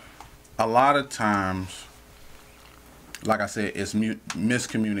say a lot of times, like I said, it's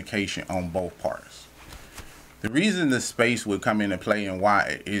miscommunication on both parts. The reason the space would come into play and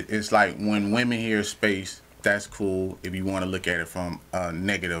why it's like when women hear space, that's cool if you want to look at it from a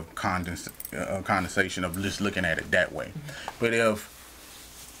negative condensation of just looking at it that way. But if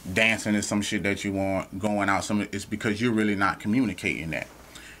dancing is some shit that you want, going out, it's because you're really not communicating that.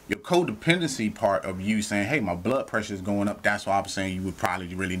 Your codependency part of you saying, hey, my blood pressure is going up, that's why I'm saying you would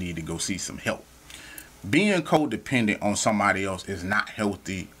probably really need to go see some help. Being codependent on somebody else is not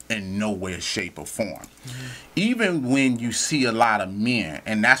healthy in no way, shape, or form. Even when you see a lot of men,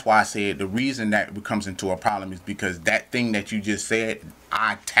 and that's why I said the reason that becomes into a problem is because that thing that you just said,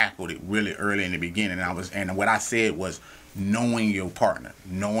 I tackled it really early in the beginning. And what I said was knowing your partner.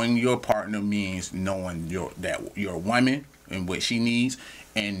 Knowing your partner means knowing that you're a woman and what she needs,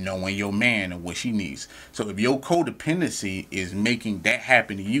 and knowing your man and what she needs. So if your codependency is making that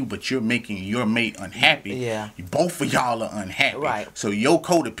happen to you, but you're making your mate unhappy, both of y'all are unhappy. Right. So your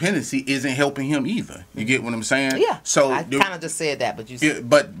codependency isn't helping him either. You get what I'm saying? Yeah. So I kind of just said that, but you said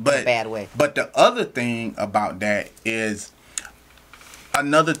but in a bad way. But the other thing about that is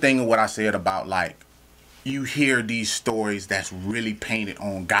another thing of what I said about, like, you hear these stories that's really painted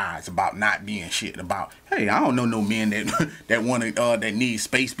on guys about not being shit, about, hey, I don't know no men that want to that need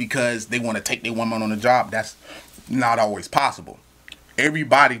space because they want to take their woman on a job. That's not always possible.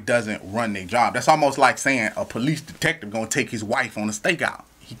 Everybody doesn't run their job. That's almost like saying a police detective gonna take his wife on a stakeout.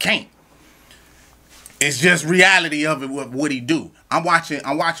 He can't. It's just reality of it, what he do. I'm watching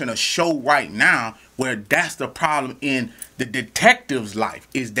a show right now where that's the problem in the detective's life,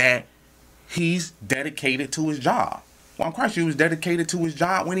 is that he's dedicated to his job. Well, I'm quite sure he was dedicated to his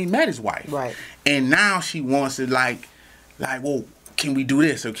job when he met his wife. Right. And now she wants to like, well, can we do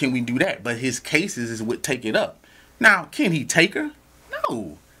this or can we do that? But his cases is what take it up. Now, can he take her?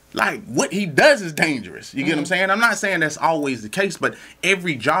 No. Like, what he does is dangerous. You get what I'm saying? I'm not saying that's always the case, but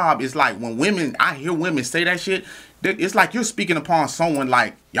every job is like, when I hear women say that shit, it's like you're speaking upon someone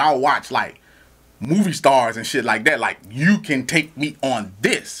like, y'all watch like movie stars and shit like that. Like, you can take me on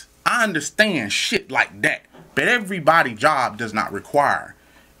this. I understand shit like that, but everybody's job does not require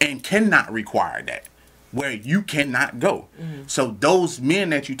and cannot require that, where you cannot go. So those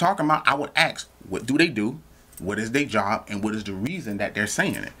men that you're talking about, I would ask, what do they do? What is their job? And what is the reason that they're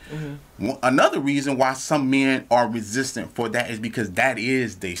saying it? Another reason why some men are resistant for that is because that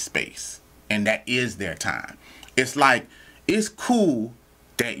is their space and that is their time. It's like, it's cool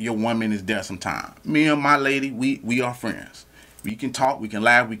that your woman is there sometime. Me and my lady, we are friends. We can talk, we can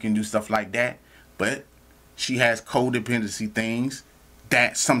laugh, we can do stuff like that. But she has codependency things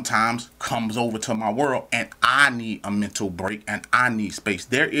that sometimes comes over to my world, and I need a mental break and I need space.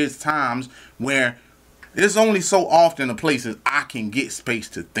 There is times where there's only so often the places I can get space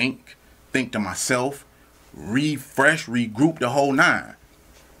to think to myself, refresh, regroup, the whole nine.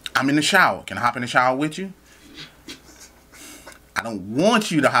 I'm in the shower. Can I hop in the shower with you? I don't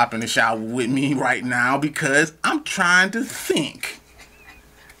want you to hop in the shower with me right now because I'm trying to think.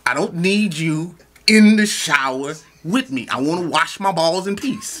 I don't need you in the shower with me. I want to wash my balls in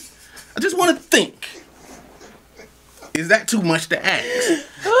peace. I just want to think. Is that too much to ask?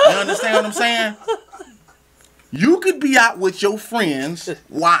 You understand what I'm saying? You could be out with your friends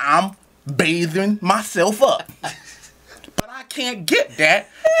while I'm bathing myself up. But I can't get that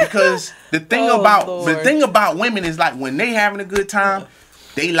because the thing about women is, like, when they having a good time,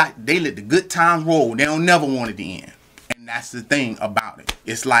 they let the good times roll. They don't never want it to end. And that's the thing about it.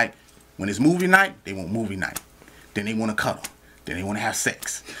 It's like when it's movie night, they want movie night. Then they want to cuddle. Then they want to have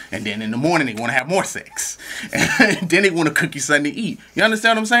sex. And then in the morning, they want to have more sex. And then they want to cook you something to eat. You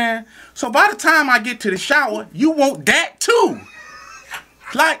understand what I'm saying? So by the time I get to the shower, you want that too.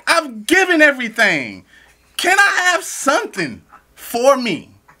 Like, I've given everything. Can I have something for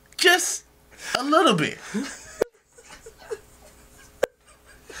me? Just a little bit.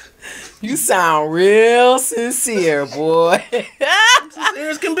 You sound real sincere, boy. Sincere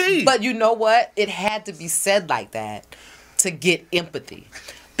as can be. But you know what? It had to be said like that to get empathy.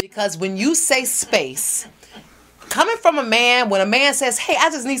 Because when you say space, coming from a man, when a man says, hey,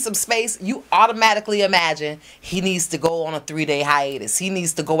 I just need some space, you automatically imagine he needs to go on a 3-day hiatus. He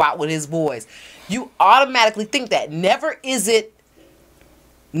needs to go out with his boys. You automatically think that. Never is it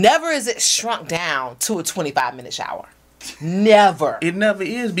shrunk down to a 25-minute shower. Never. It never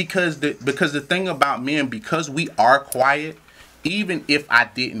is, because the thing about men, because we are quiet, even if I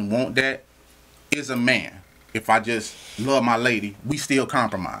didn't want that, is a man. If I just love my lady, we still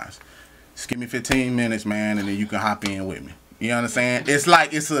compromise. Just give me 15 minutes, man, and then you can hop in with me. You understand? It's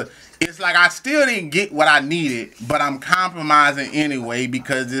like I still didn't get what I needed, but I'm compromising anyway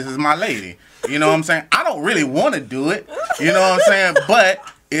because this is my lady. You know what I'm saying? I don't really want to do it. You know what I'm saying? But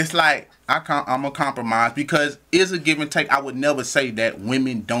it's like I'm a compromise, because it's a give and take. I would never say that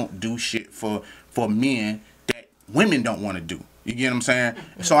women don't do shit for men that women don't want to do. You get what I'm saying?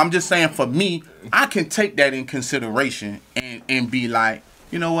 So I'm just saying, for me, I can take that in consideration and be like,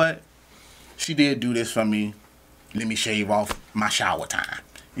 you know what? She did do this for me. Let me shave off my shower time.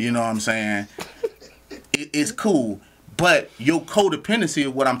 You know what I'm saying? It's cool. But your codependency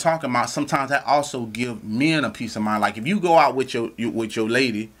of what I'm talking about, sometimes that also give men a peace of mind. Like, if you go out with your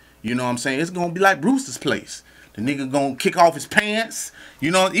lady, you know what I'm saying? It's going to be like Brewster's Place. The nigga going to kick off his pants.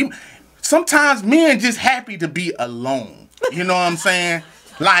 You know, sometimes men just happy to be alone. You know what I'm saying?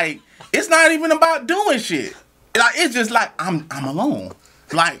 Like, it's not even about doing shit. Like, it's just like, I'm alone.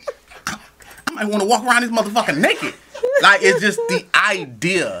 Like, I might want to walk around this motherfucker naked. Like, it's just the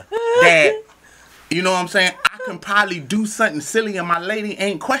idea that, you know what I'm saying, I can probably do something silly and my lady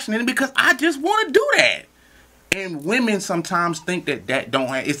ain't questioning it because I just want to do that. And women sometimes think that don't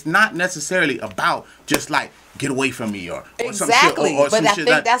have, it's not necessarily about just like, get away from me or exactly. Some shit, or but I think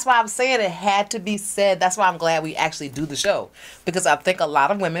like, that's why I'm saying it had to be said. That's why I'm glad we actually do the show, because I think a lot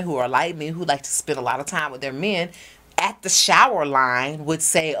of women who are like me, who like to spend a lot of time with their men, at the shower line would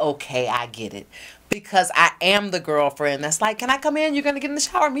say, okay, I get it, because I am the girlfriend that's like, can I come in? You're gonna get in the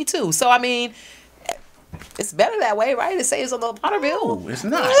shower. Me too. So I mean, it's better that way, right? It saves a little water bill. No, it's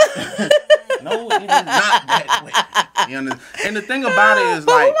not. No, it is not that way. You understand? And the thing about it is,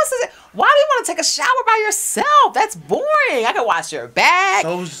 like, why do you want to take a shower by yourself? That's boring. I can wash your back.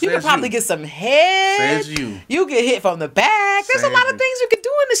 You can probably get some head. Says you. You get hit from the back. There's a lot of things you can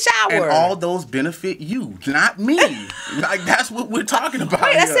do in the shower. And all those benefit you, not me. Like, that's what we're talking about.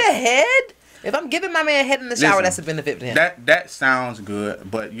 Wait, that's a head? If I'm giving my man head in the shower, listen, that's a benefit to him. That sounds good,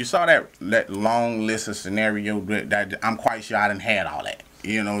 but you saw that long list of scenario that I'm quite sure I done had all that.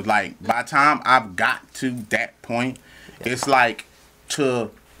 You know, like, by the time I've got to that point, it's like,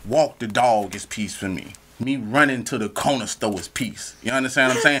 to walk the dog is peace for me. Me running to the corner store is peace. You understand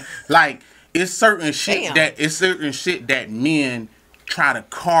what I'm saying? Like, it's certain shit that men try to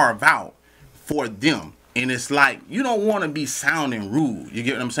carve out for them. And it's like, you don't want to be sounding rude. You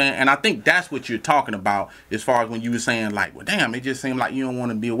get what I'm saying? And I think that's what you're talking about as far as when you were saying, like, well, damn, it just seemed like you don't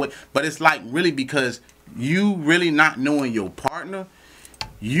want to be away. But it's like, really, because you really not knowing your partner,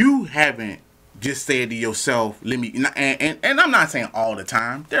 you haven't just said to yourself, let me, and I'm not saying all the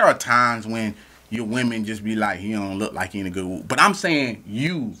time. There are times when your women just be like, you don't look like you in a good mood. But I'm saying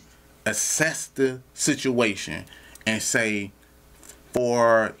you assess the situation and say,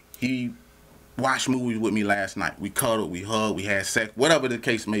 he watched movies with me last night. We cuddled, we hugged, we had sex, whatever the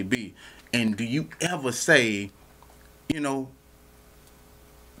case may be. And do you ever say, you know,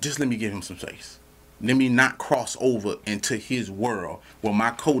 just let me give him some space. Let me not cross over into his world where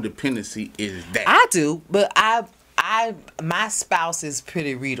my codependency is that. I do, but my spouse is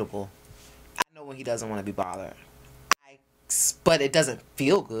pretty readable. I know when he doesn't want to be bothered. But it doesn't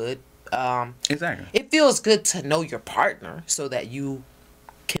feel good. Exactly. It feels good to know your partner so that you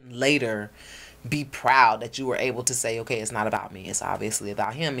can later be proud that you were able to say, okay, it's not about me. It's obviously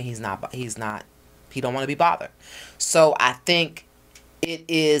about him, and he don't want to be bothered. So I think it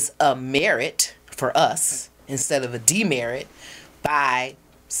is a merit for us instead of a demerit by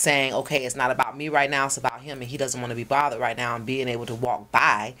saying, okay, it's not about me right now, it's about him, and he doesn't want to be bothered right now, and being able to walk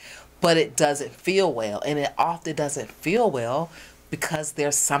by. But it doesn't feel well, and it often doesn't feel well because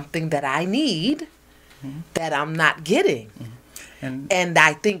there's something that I need that I'm not getting. And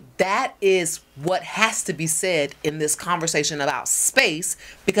I think that is what has to be said in this conversation about space,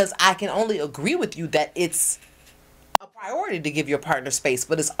 because I can only agree with you that it's a priority to give your partner space,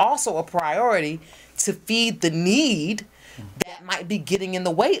 but it's also a priority to feed the need that might be getting in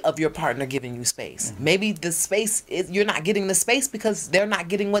the way of your partner giving you space. Maybe the space is, you're not getting the space because they're not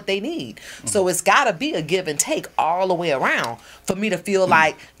getting what they need. So it's got to be a give and take all the way around for me to feel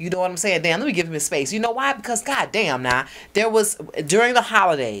like, you know what I'm saying? Damn, let me give him his space. You know why? Because goddamn, now there was during the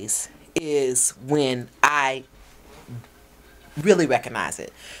holidays is when I really recognize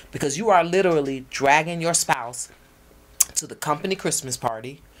it, because you are literally dragging your spouse to the company Christmas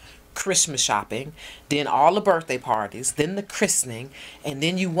party, Christmas shopping, then all the birthday parties, then the christening, and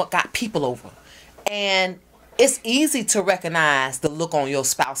then you got people over. And it's easy to recognize the look on your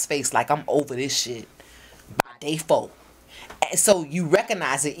spouse's face like, I'm over this shit by day 4. And so you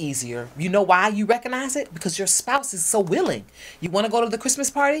recognize it easier. You know why you recognize it? Because your spouse is so willing. You want to go to the Christmas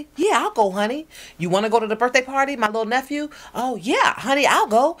party? Yeah, I'll go, honey. You want to go to the birthday party, my little nephew? Oh, yeah, honey, I'll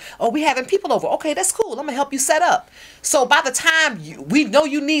go. Oh, we having people over. Okay, that's cool. I'm going to help you set up. So by the time we know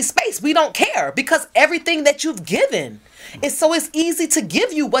you need space, we don't care, because everything that you've given. It's easy to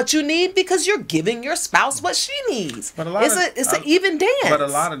give you what you need because you're giving your spouse what she needs. But it's an even dance. But a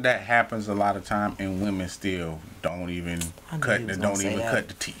lot of that happens a lot of time, and women still don't even cut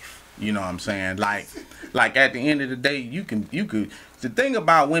the teeth. You know what I'm saying? Like at the end of the day, you could. The thing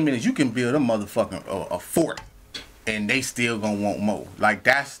about women is you can build a motherfucking a fort, and they still gonna want more. Like,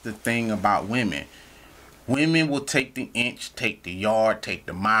 that's the thing about women. Women will take the inch, take the yard, take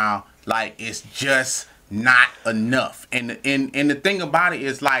the mile. Like, it's just not enough. And the thing about it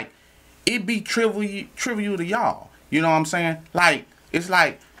is, like, it be trivial to y'all. You know what I'm saying? Like, it's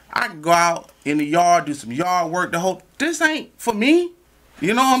like, I can go out in the yard, do some yard work, this ain't for me.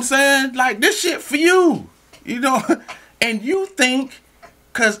 You know what I'm saying? Like, this shit for you. You know? And you think,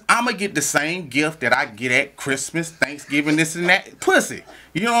 cause I'ma get the same gift that I get at Christmas, Thanksgiving, this and that, pussy.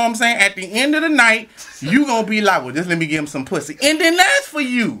 You know what I'm saying? At the end of the night, you gonna be like, well, just let me give him some pussy. And then that's for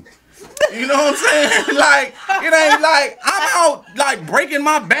you. You know what I'm saying? Like, it ain't like I'm out like breaking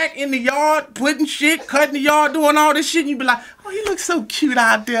my back in the yard, putting shit, cutting the yard, doing all this shit, and you be like, oh, you look so cute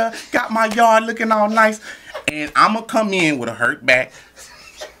out there, got my yard looking all nice. And I'ma come in with a hurt back,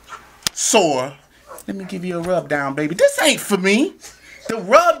 sore. Let me give you a rub down, baby. This ain't for me. The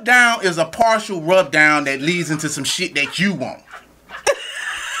rub down is a partial rub down that leads into some shit that you want.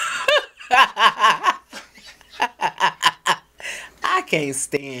 I can't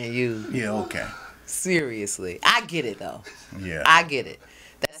stand you. Yeah, okay. Seriously. I get it, though. Yeah. I get it.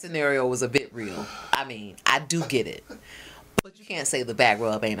 That scenario was a bit real. I mean, I do get it. But you can't say the back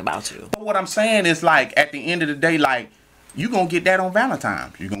rub ain't about you. But what I'm saying is, like, at the end of the day, like, you gonna get that on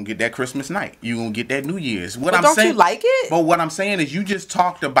Valentine's. You gonna get that Christmas night. You gonna get that New Year's. Don't you like it? But what I'm saying is, you just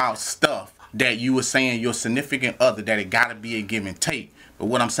talked about stuff that you were saying your significant other, that it gotta be a give and take. But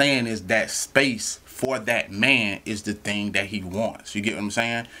what I'm saying is that space for that man is the thing that he wants. You get what I'm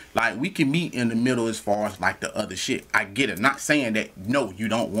saying? Like, we can meet in the middle as far as like the other shit. I get it. Not saying that, no, you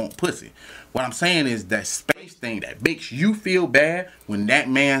don't want pussy. What I'm saying is that space thing that makes you feel bad when that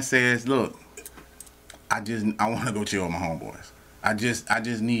man says, look, I want to go chill with my homeboys. I just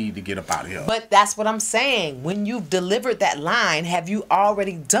need to get up out of here. But that's what I'm saying. When you've delivered that line, have you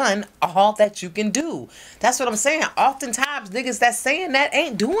already done all that you can do? That's what I'm saying. Oftentimes, niggas that's saying that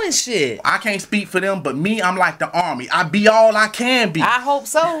ain't doing shit. I can't speak for them, but me, I'm like the army. I be all I can be. I hope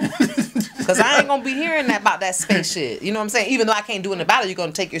so. Because I ain't going to be hearing that about that space shit. You know what I'm saying? Even though I can't do anything about it, you're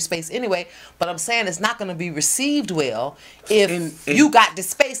going to take your space anyway. But I'm saying it's not going to be received well if you got this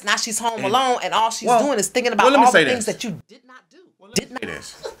space, now she's home alone, and all she's doing is thinking about all the things that you did not do.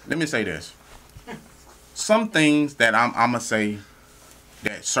 Let me say this. Some things that I'm going to say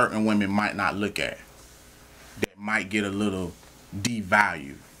that certain women might not look at, that might get a little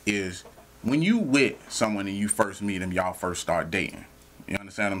devalued, is when you with someone and you first meet them, y'all first start dating. You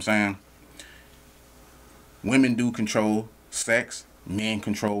understand what I'm saying? Women do control sex, men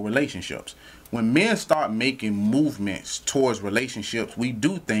control relationships. When men start making movements towards relationships, we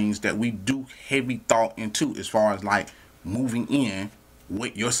do things that we do heavy thought into, as far as like moving in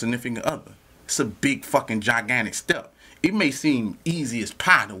with your significant other. It's a big fucking gigantic step. It may seem easy as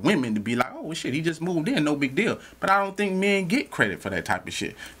pie to women to be like, oh, well, shit, he just moved in, no big deal. But I don't think men get credit for that type of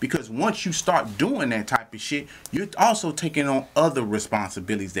shit. Because once you start doing that type of shit, you're also taking on other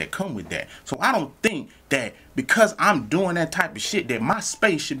responsibilities that come with that. So I don't think that because I'm doing that type of shit that my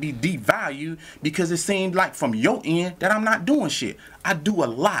space should be devalued, because it seems like from your end that I'm not doing shit. I do a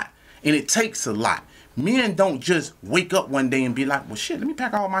lot, and it takes a lot. Men don't just wake up one day and be like, well, shit, let me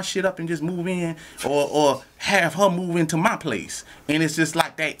pack all my shit up and just move in, or have her move into my place. And it's just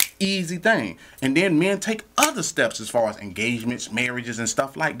like that easy thing. And then men take other steps as far as engagements, marriages, and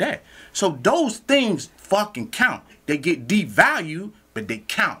stuff like that. So those things fucking count. They get devalued, but they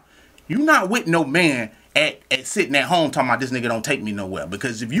count. You're not with no man at sitting at home talking about this nigga don't take me nowhere.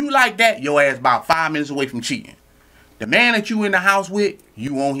 Because if you like that, your ass about 5 minutes away from cheating. The man that you in the house with,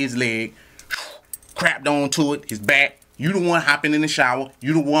 you on his leg, crapped onto it, his back. You the one hopping in the shower.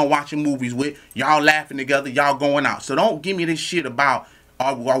 You the one watching movies with. Y'all laughing together. Y'all going out. So don't give me this shit about,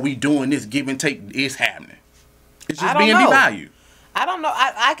 are we doing this give and take? It's happening. It's I just don't being know. devalued. I don't know.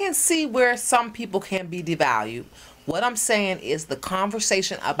 I can see where some people can be devalued. What I'm saying is the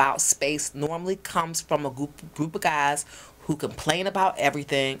conversation about space normally comes from a group of guys who complain about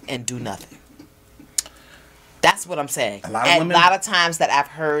everything and do nothing. That's what I'm saying. A lot of A women. lot of times that I've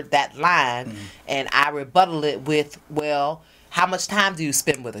heard that line, and I rebuttal it with, well, how much time do you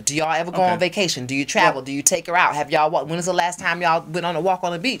spend with her? Do y'all ever go Okay. on vacation? Do you travel? Well- Do you take her out? Have y'all when is the last time y'all went on a walk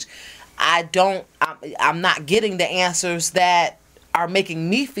on the beach? I'm not getting the answers that are making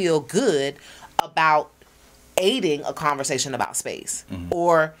me feel good about aiding a conversation about space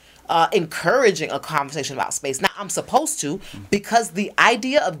or encouraging a conversation about space. Now, I'm supposed to, because the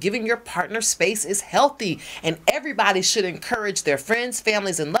idea of giving your partner space is healthy, and everybody should encourage their friends,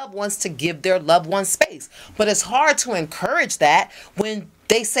 families, and loved ones to give their loved ones space. But it's hard to encourage that when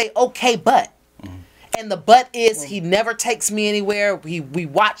they say, okay, but. And the but is he never takes me anywhere. We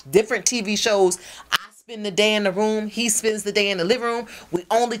watch different TV shows. I spend the day in the room. He spends the day in the living room. We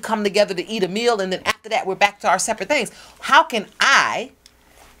only come together to eat a meal, and then after that, we're back to our separate things. How can I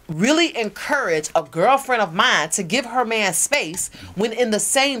really encourage a girlfriend of mine to give her man space when in the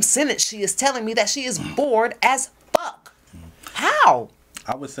same sentence she is telling me that she is bored as fuck? How?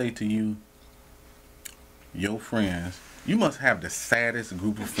 I would say to you, your friends, you must have the saddest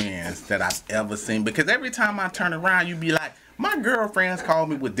group of friends that I've ever seen. Because every time I turn around, you be like, my girlfriends call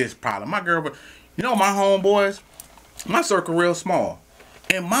me with this problem. My girlfriend, you know, my homeboys, my circle real small.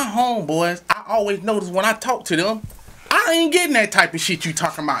 And my homeboys, I always notice when I talk to them, I ain't getting that type of shit you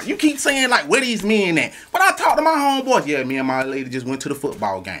talking about. You keep saying like, where these men at? When I talk to my homeboys, yeah, me and my lady just went to the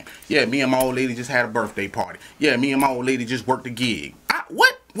football game. Yeah, me and my old lady just had a birthday party. Yeah, me and my old lady just worked a gig.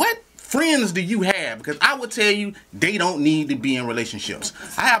 What friends do you have? Because I would tell you, they don't need to be in relationships.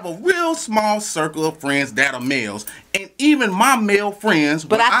 I have a real small circle of friends that are males. And even my male friends,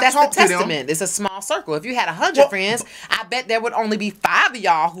 But when I that's talk the to them, testament. It's a small circle. If you had 100 Well, friends, I bet there would only be 5 of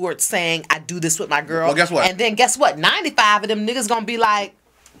y'all who are saying, I do this with my girl. Well, guess what? And then guess what? 95 of them niggas gonna be like,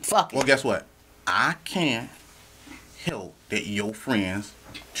 fuck it. well, guess what? I can't help that your friends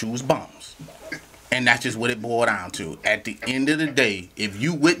choose bums. And that's just what it boiled down to. At the end of the day, if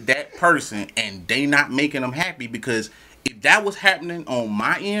you with that person and they not making them happy, because if that was happening on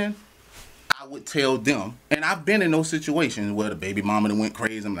my end, I would tell them. And I've been in those situations where the baby mama done went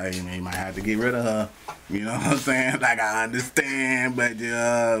crazy. I'm like, hey, man, you might have to get rid of her. You know what I'm saying? Like, I understand, but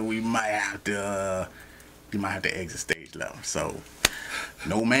we might have to, you might have to exit stage left. So,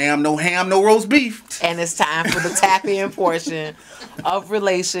 no ma'am, no ham, no roast beef. And it's time for the tap in portion of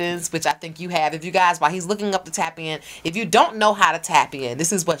relations, which I think you have. If you guys, while he's looking up the tap in, if you don't know how to tap in,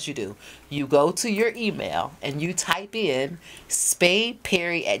 this is what you do. You go to your email and you type in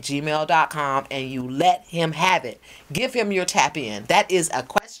spadeperry@gmail.com and you let him have it. Give him your tap in. That is a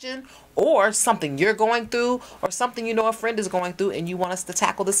question or something you're going through or something you know a friend is going through and you want us to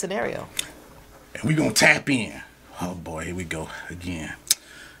tackle the scenario. And we gonna tap in. Oh boy, here we go again.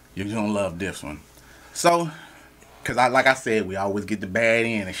 You're gonna love this one. So, cause like I said, we always get the bad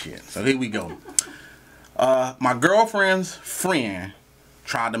end and shit. So here we go. My girlfriend's friend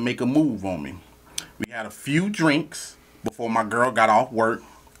tried to make a move on me. We had a few drinks before my girl got off work,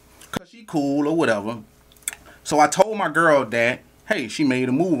 cause she cool or whatever. So I told my girl that, hey, she made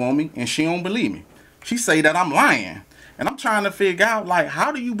a move on me and she don't believe me. She say that I'm lying. And I'm trying to figure out, like,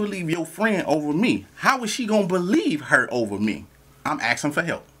 how do you believe your friend over me? How is she gonna believe her over me? I'm asking for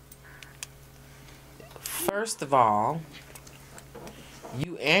help. First of all,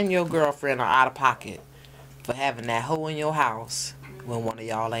 you and your girlfriend are out of pocket for having that hoe in your house when one of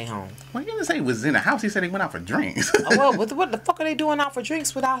y'all ain't home. Well, he didn't say he was in the house. He said he went out for drinks. Oh, well, what the fuck are they doing out for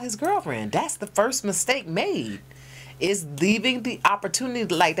drinks without his girlfriend? That's the first mistake made. Is leaving the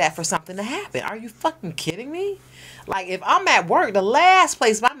opportunity like that for something to happen. Are you fucking kidding me? Like, if I'm at work, the last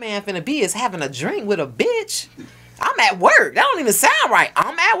place my man finna be is having a drink with a bitch. I'm at work. That don't even sound right.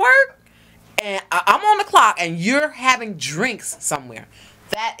 I'm at work, and I'm on the clock, and you're having drinks somewhere.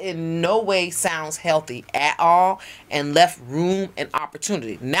 That in no way sounds healthy at all and left room and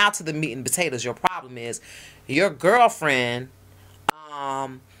opportunity. Now to the meat and potatoes. Your problem is your girlfriend,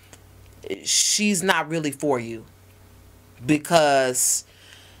 she's not really for you. Because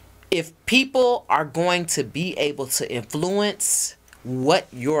if people are going to be able to influence what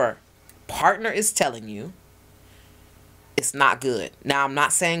your partner is telling you, it's not good. Now, I'm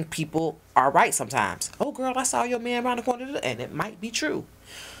not saying people are right sometimes. Oh, girl, I saw your man around the corner, and it might be true.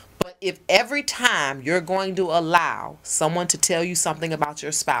 But if every time you're going to allow someone to tell you something about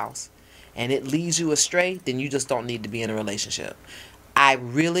your spouse and it leads you astray, then you just don't need to be in a relationship. I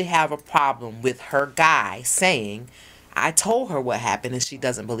really have a problem with her guy saying, I told her what happened and she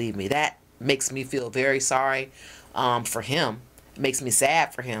doesn't believe me. That makes me feel very sorry for him. It makes me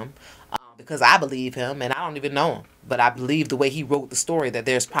sad for him because I believe him, and I don't even know him. But I believe the way he wrote the story that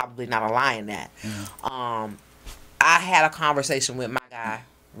there's probably not a lie in that. I had a conversation with my guy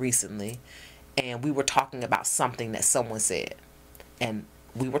recently, and we were talking about something that someone said. And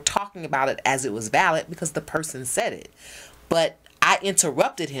we were talking about it as it was valid because the person said it. But I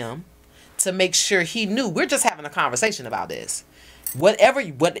interrupted him to make sure he knew we're just having a conversation about this. What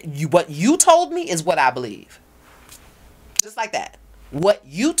you told me is what I believe. Just like that. What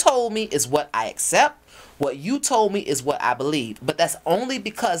you told me is what I accept. What you told me is what I believe. But that's only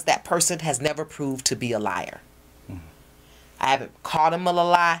because that person has never proved to be a liar. I haven't caught him a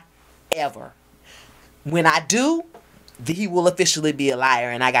lie ever. When I do, he will officially be a liar,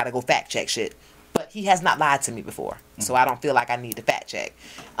 and I got to go fact check shit. But he has not lied to me before, so I don't feel like I need to fact check.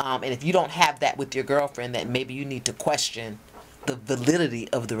 And if you don't have that with your girlfriend, then maybe you need to question the validity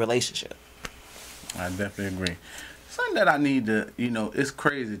of the relationship. I definitely agree. Something that I need to, it's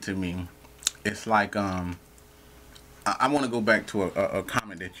crazy to me. It's like, I want to go back to a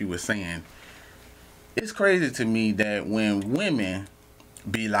comment that you were saying. It's crazy to me that when women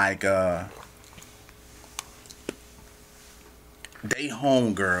be like, they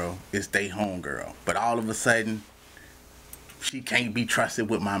homegirl is they homegirl, but all of a sudden, she can't be trusted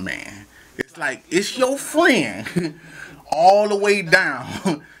with my man. It's like, it's your friend all the way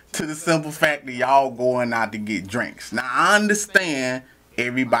down to the simple fact that y'all going out to get drinks. Now, I understand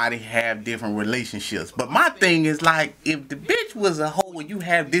everybody have different relationships, but my thing is like, if the bitch was a hoe and you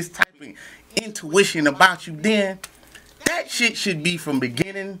have this type of intuition about you, then that shit should be from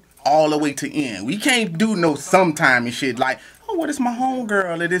beginning all the way to end. We can't do no sometime and shit like, oh, what is my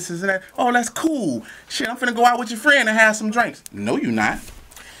homegirl or this is that. Oh, that's cool. Shit, I'm finna go out with your friend and have some drinks. No, you not.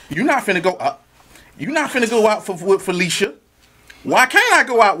 You not finna go up. You not finna go out with Felicia. Why can't I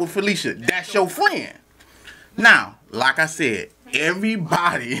go out with Felicia? That's your friend. Now, like I said,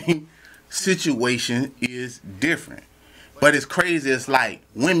 everybody situation is different. But it's crazy. It's like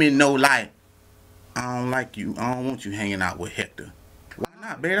women know, like, I don't like you. I don't want you hanging out with Hector. Why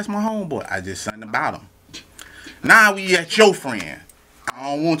not, babe? That's my homeboy. I just something about him. Now we at your friend. I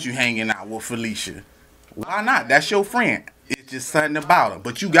don't want you hanging out with Felicia. Why not? That's your friend. It's just something about her.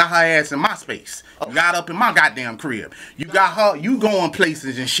 But you got her ass in my space. You got up in my goddamn crib. You got her, you going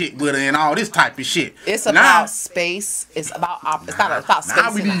places and shit with her and all this type of shit. It's about space. It's about it's not about space.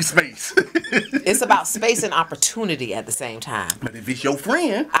 Now we need space. It's about space and opportunity at the same time. But if it's your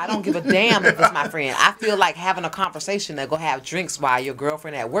friend, I don't give a damn if it's my friend. I feel like having a conversation and go have drinks while your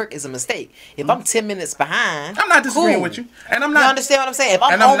girlfriend at work is a mistake. If I'm 10 minutes behind, I'm not disagreeing with you. And I'm not. You understand what I'm saying? If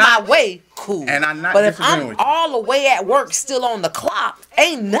I'm on my way, cool. And I'm not but if disagreeing I'm with you. all the way at work still on the clock,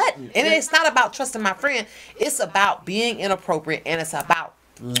 ain't nothing. And it's not about trusting my friend. It's about being inappropriate, and it's about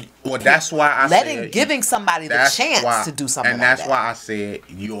that's why I giving somebody the chance to do something. And that's why I said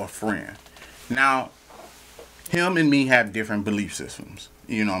your friend. Now, him and me have different belief systems.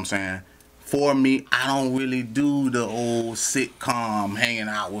 You know what I'm saying? For me, I don't really do the old sitcom hanging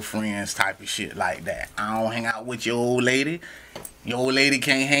out with friends type of shit like that. I don't hang out with your old lady. Your old lady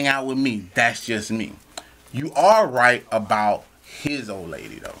can't hang out with me. That's just me. You are right about his old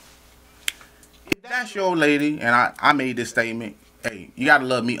lady, though. If that's your old lady, and I made this statement, hey, you gotta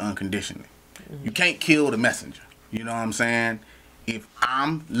love me unconditionally. You can't kill the messenger. You know what I'm saying? If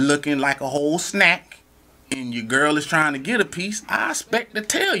I'm looking like a whole snack and your girl is trying to get a piece, I expect to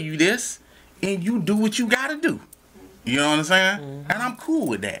tell you this, and you do what you gotta do. You know what I'm saying? And I'm cool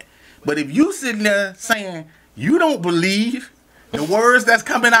with that. But if you sitting there saying you don't believe the words that's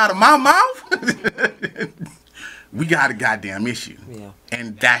coming out of my mouth, we got a goddamn issue. Yeah.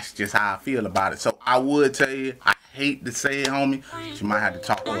 And that's just how I feel about it. So I would tell you, I hate to say it, homie, but you might have to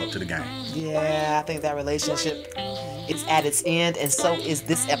talk her up to the game. Yeah, I think that relationship is at its end, and so is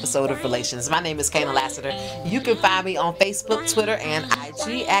this episode of Relations. My name is Kaynah Lassiter. You can find me on Facebook, Twitter, and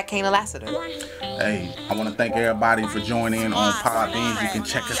IG at Kaynah Lassiter. Hey, I want to thank everybody for joining in on Podbean. You can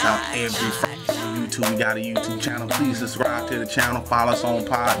check us out every Friday on YouTube. We got a YouTube channel. Please subscribe to the channel. Follow us on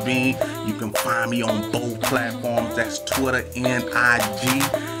Podbean. You can find me on both platforms. That's Twitter and IG.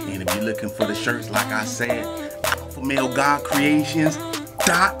 And if you're looking for the shirts, like I said,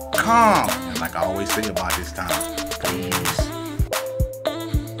 AlphaMaleGodCreations.com. And like I always say about this time, peace.